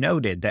also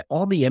noted that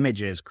all the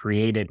images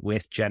created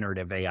with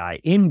generative AI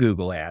in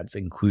Google Ads,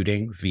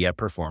 including via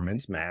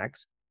Performance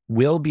Max,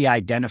 will be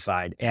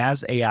identified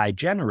as AI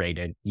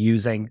generated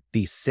using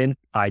the Synth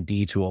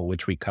ID tool,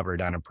 which we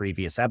covered on a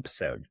previous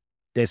episode.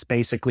 This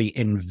basically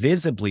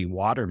invisibly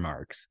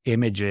watermarks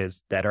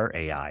images that are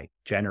AI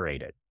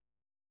generated.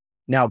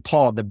 Now,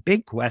 Paul, the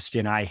big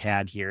question I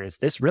had here is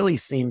this really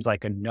seems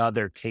like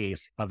another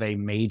case of a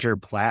major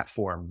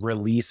platform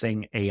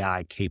releasing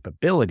AI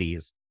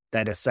capabilities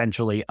that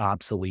essentially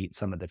obsolete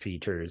some of the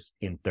features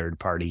in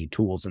third-party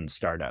tools and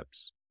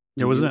startups.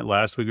 Yeah, wasn't it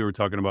last week we were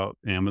talking about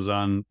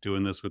Amazon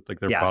doing this with like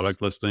their Yes.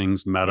 product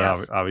listings? Meta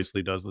Yes.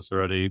 obviously does this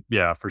already.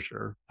 Yeah, for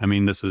sure. I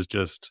mean, this is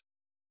just,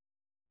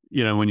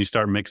 when you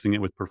start mixing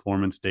it with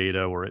performance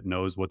data where it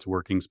knows what's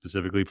working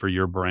specifically for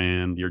your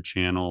brand, your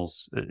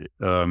channels,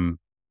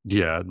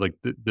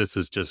 this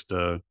is just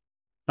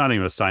not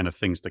even a sign of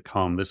things to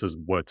come. This is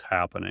what's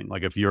happening.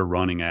 Like if you're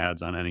running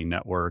ads on any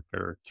network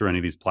or through any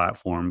of these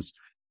platforms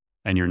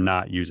and you're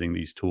not using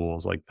these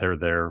tools, like they're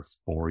there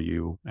for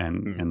you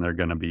and they're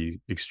going to be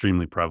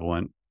extremely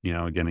prevalent.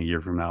 Again, a year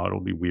from now, it'll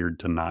be weird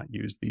to not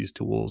use these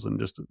tools and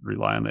just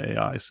rely on the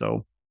AI.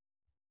 So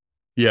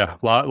yeah,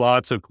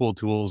 lots of cool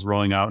tools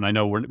rolling out. And I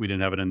know we didn't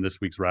have it in this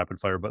week's rapid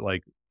fire, but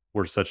like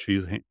we're such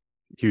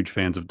huge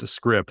fans of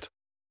Descript.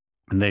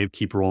 And they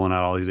keep rolling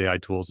out all these AI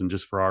tools. And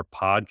just for our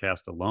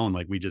podcast alone,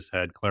 like we just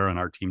had Clara and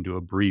our team do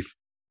a brief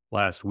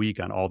last week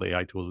on all the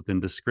AI tools within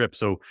Descript.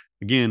 So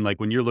again, like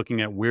when you're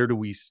looking at where do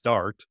we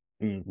start,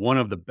 one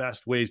of the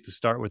best ways to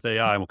start with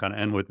AI, and we'll kind of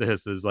end with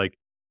this, is like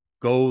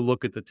go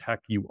look at the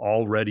tech you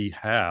already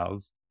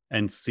have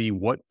and see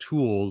what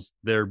tools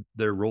they're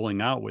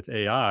rolling out with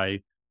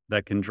AI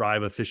that can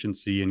drive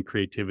efficiency and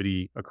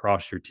creativity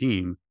across your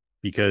team,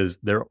 because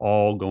they're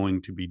all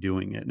going to be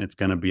doing it and it's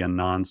going to be a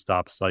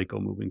nonstop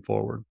cycle moving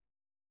forward.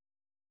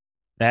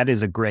 That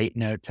is a great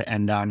note to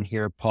end on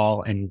here,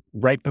 Paul. And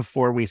right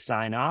before we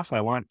sign off, I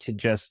want to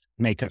just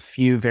make a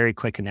few very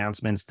quick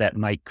announcements that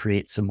might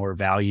create some more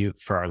value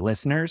for our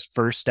listeners.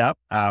 First up,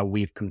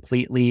 we've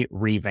completely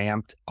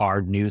revamped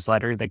our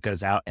newsletter that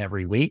goes out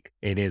every week.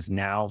 It is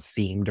now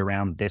themed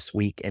around This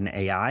Week in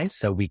AI.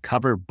 So we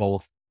cover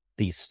both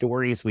the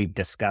stories we've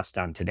discussed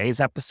on today's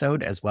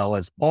episode, as well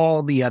as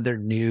all the other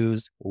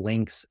news,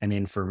 links, and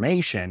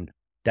information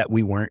that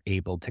we weren't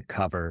able to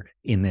cover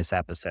in this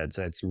episode.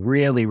 So it's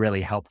really,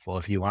 really helpful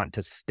if you want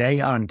to stay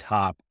on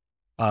top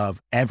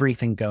of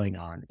everything going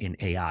on in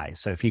AI.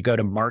 So if you go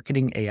to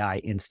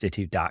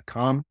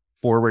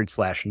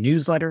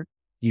marketingaiinstitute.com/newsletter,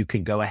 you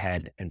can go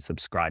ahead and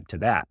subscribe to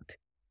that.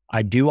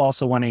 I do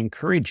also want to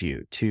encourage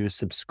you to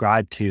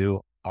subscribe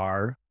to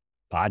our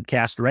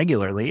podcast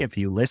regularly. If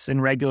you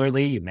listen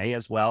regularly, you may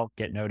as well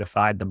get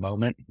notified the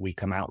moment we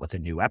come out with a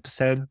new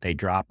episode. They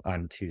drop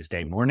on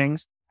Tuesday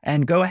mornings.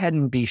 And go ahead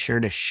and be sure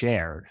to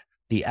share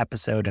the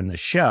episode and the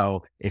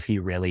show if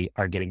you really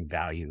are getting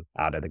value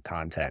out of the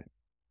content.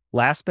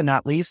 Last but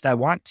not least, I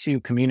want to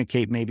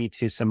communicate maybe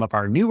to some of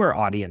our newer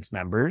audience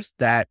members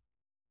that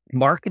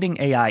Marketing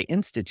AI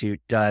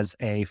Institute does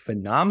a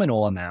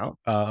phenomenal amount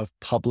of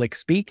public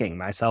speaking.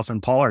 Myself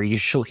and Paul are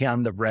usually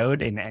on the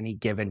road in any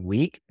given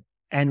week.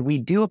 And we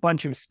do a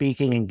bunch of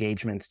speaking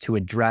engagements to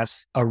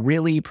address a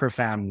really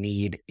profound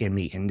need in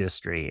the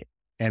industry.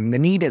 And the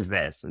need is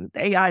this: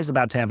 AI is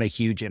about to have a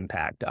huge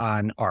impact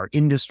on our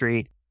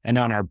industry and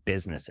on our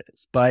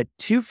businesses. But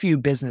too few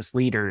business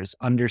leaders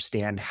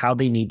understand how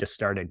they need to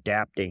start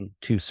adapting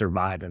to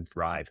survive and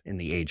thrive in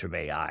the age of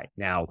AI.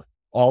 Now,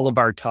 all of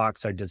our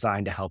talks are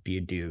designed to help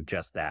you do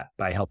just that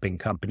by helping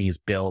companies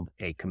build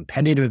a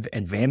competitive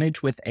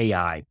advantage with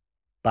AI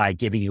by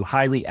giving you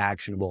highly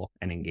actionable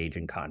and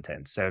engaging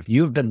content. So if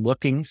you've been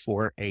looking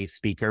for a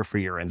speaker for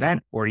your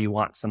event, or you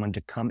want someone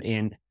to come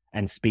in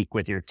and speak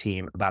with your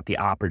team about the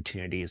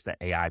opportunities that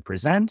AI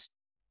presents,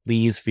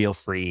 please feel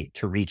free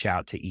to reach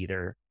out to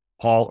either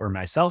Paul or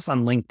myself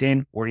on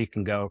LinkedIn, or you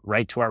can go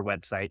right to our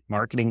website,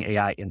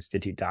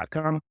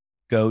 marketingaiinstitute.com,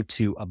 go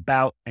to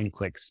About and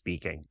click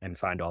Speaking and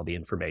find all the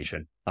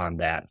information on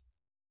that.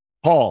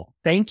 Paul,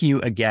 thank you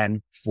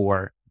again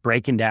for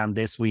breaking down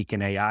This Week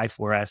in AI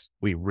for us.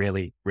 We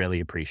really, really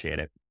appreciate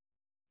it.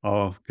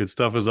 Oh, good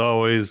stuff as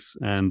always.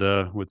 And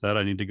with that,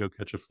 I need to go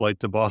catch a flight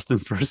to Boston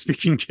for a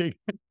speaking gig.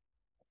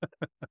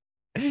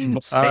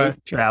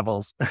 Safe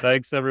travels.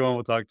 Thanks, everyone.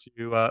 We'll talk to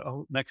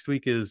you. Next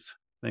week is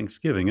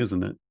Thanksgiving,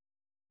 isn't it?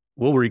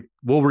 We'll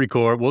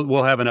record.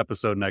 We'll have an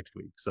episode next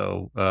week.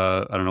 So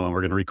I don't know when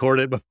we're going to record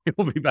it, but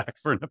we'll be back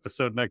for an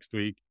episode next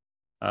week.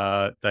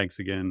 Thanks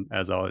again.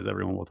 As always,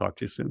 everyone, we'll talk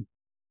to you soon.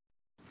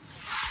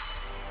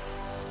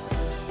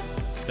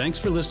 Thanks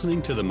for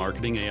listening to the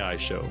Marketing AI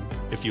Show.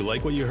 If you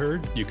like what you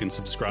heard, you can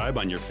subscribe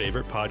on your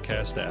favorite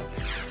podcast app.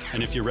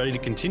 And if you're ready to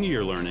continue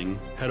your learning,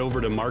 head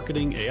over to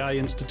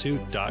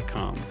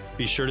marketingaiinstitute.com.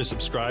 Be sure to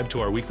subscribe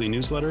to our weekly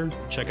newsletter,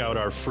 check out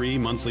our free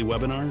monthly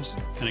webinars,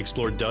 and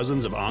explore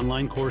dozens of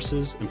online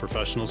courses and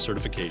professional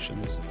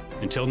certifications.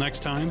 Until next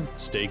time,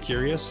 stay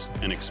curious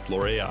and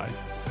explore AI.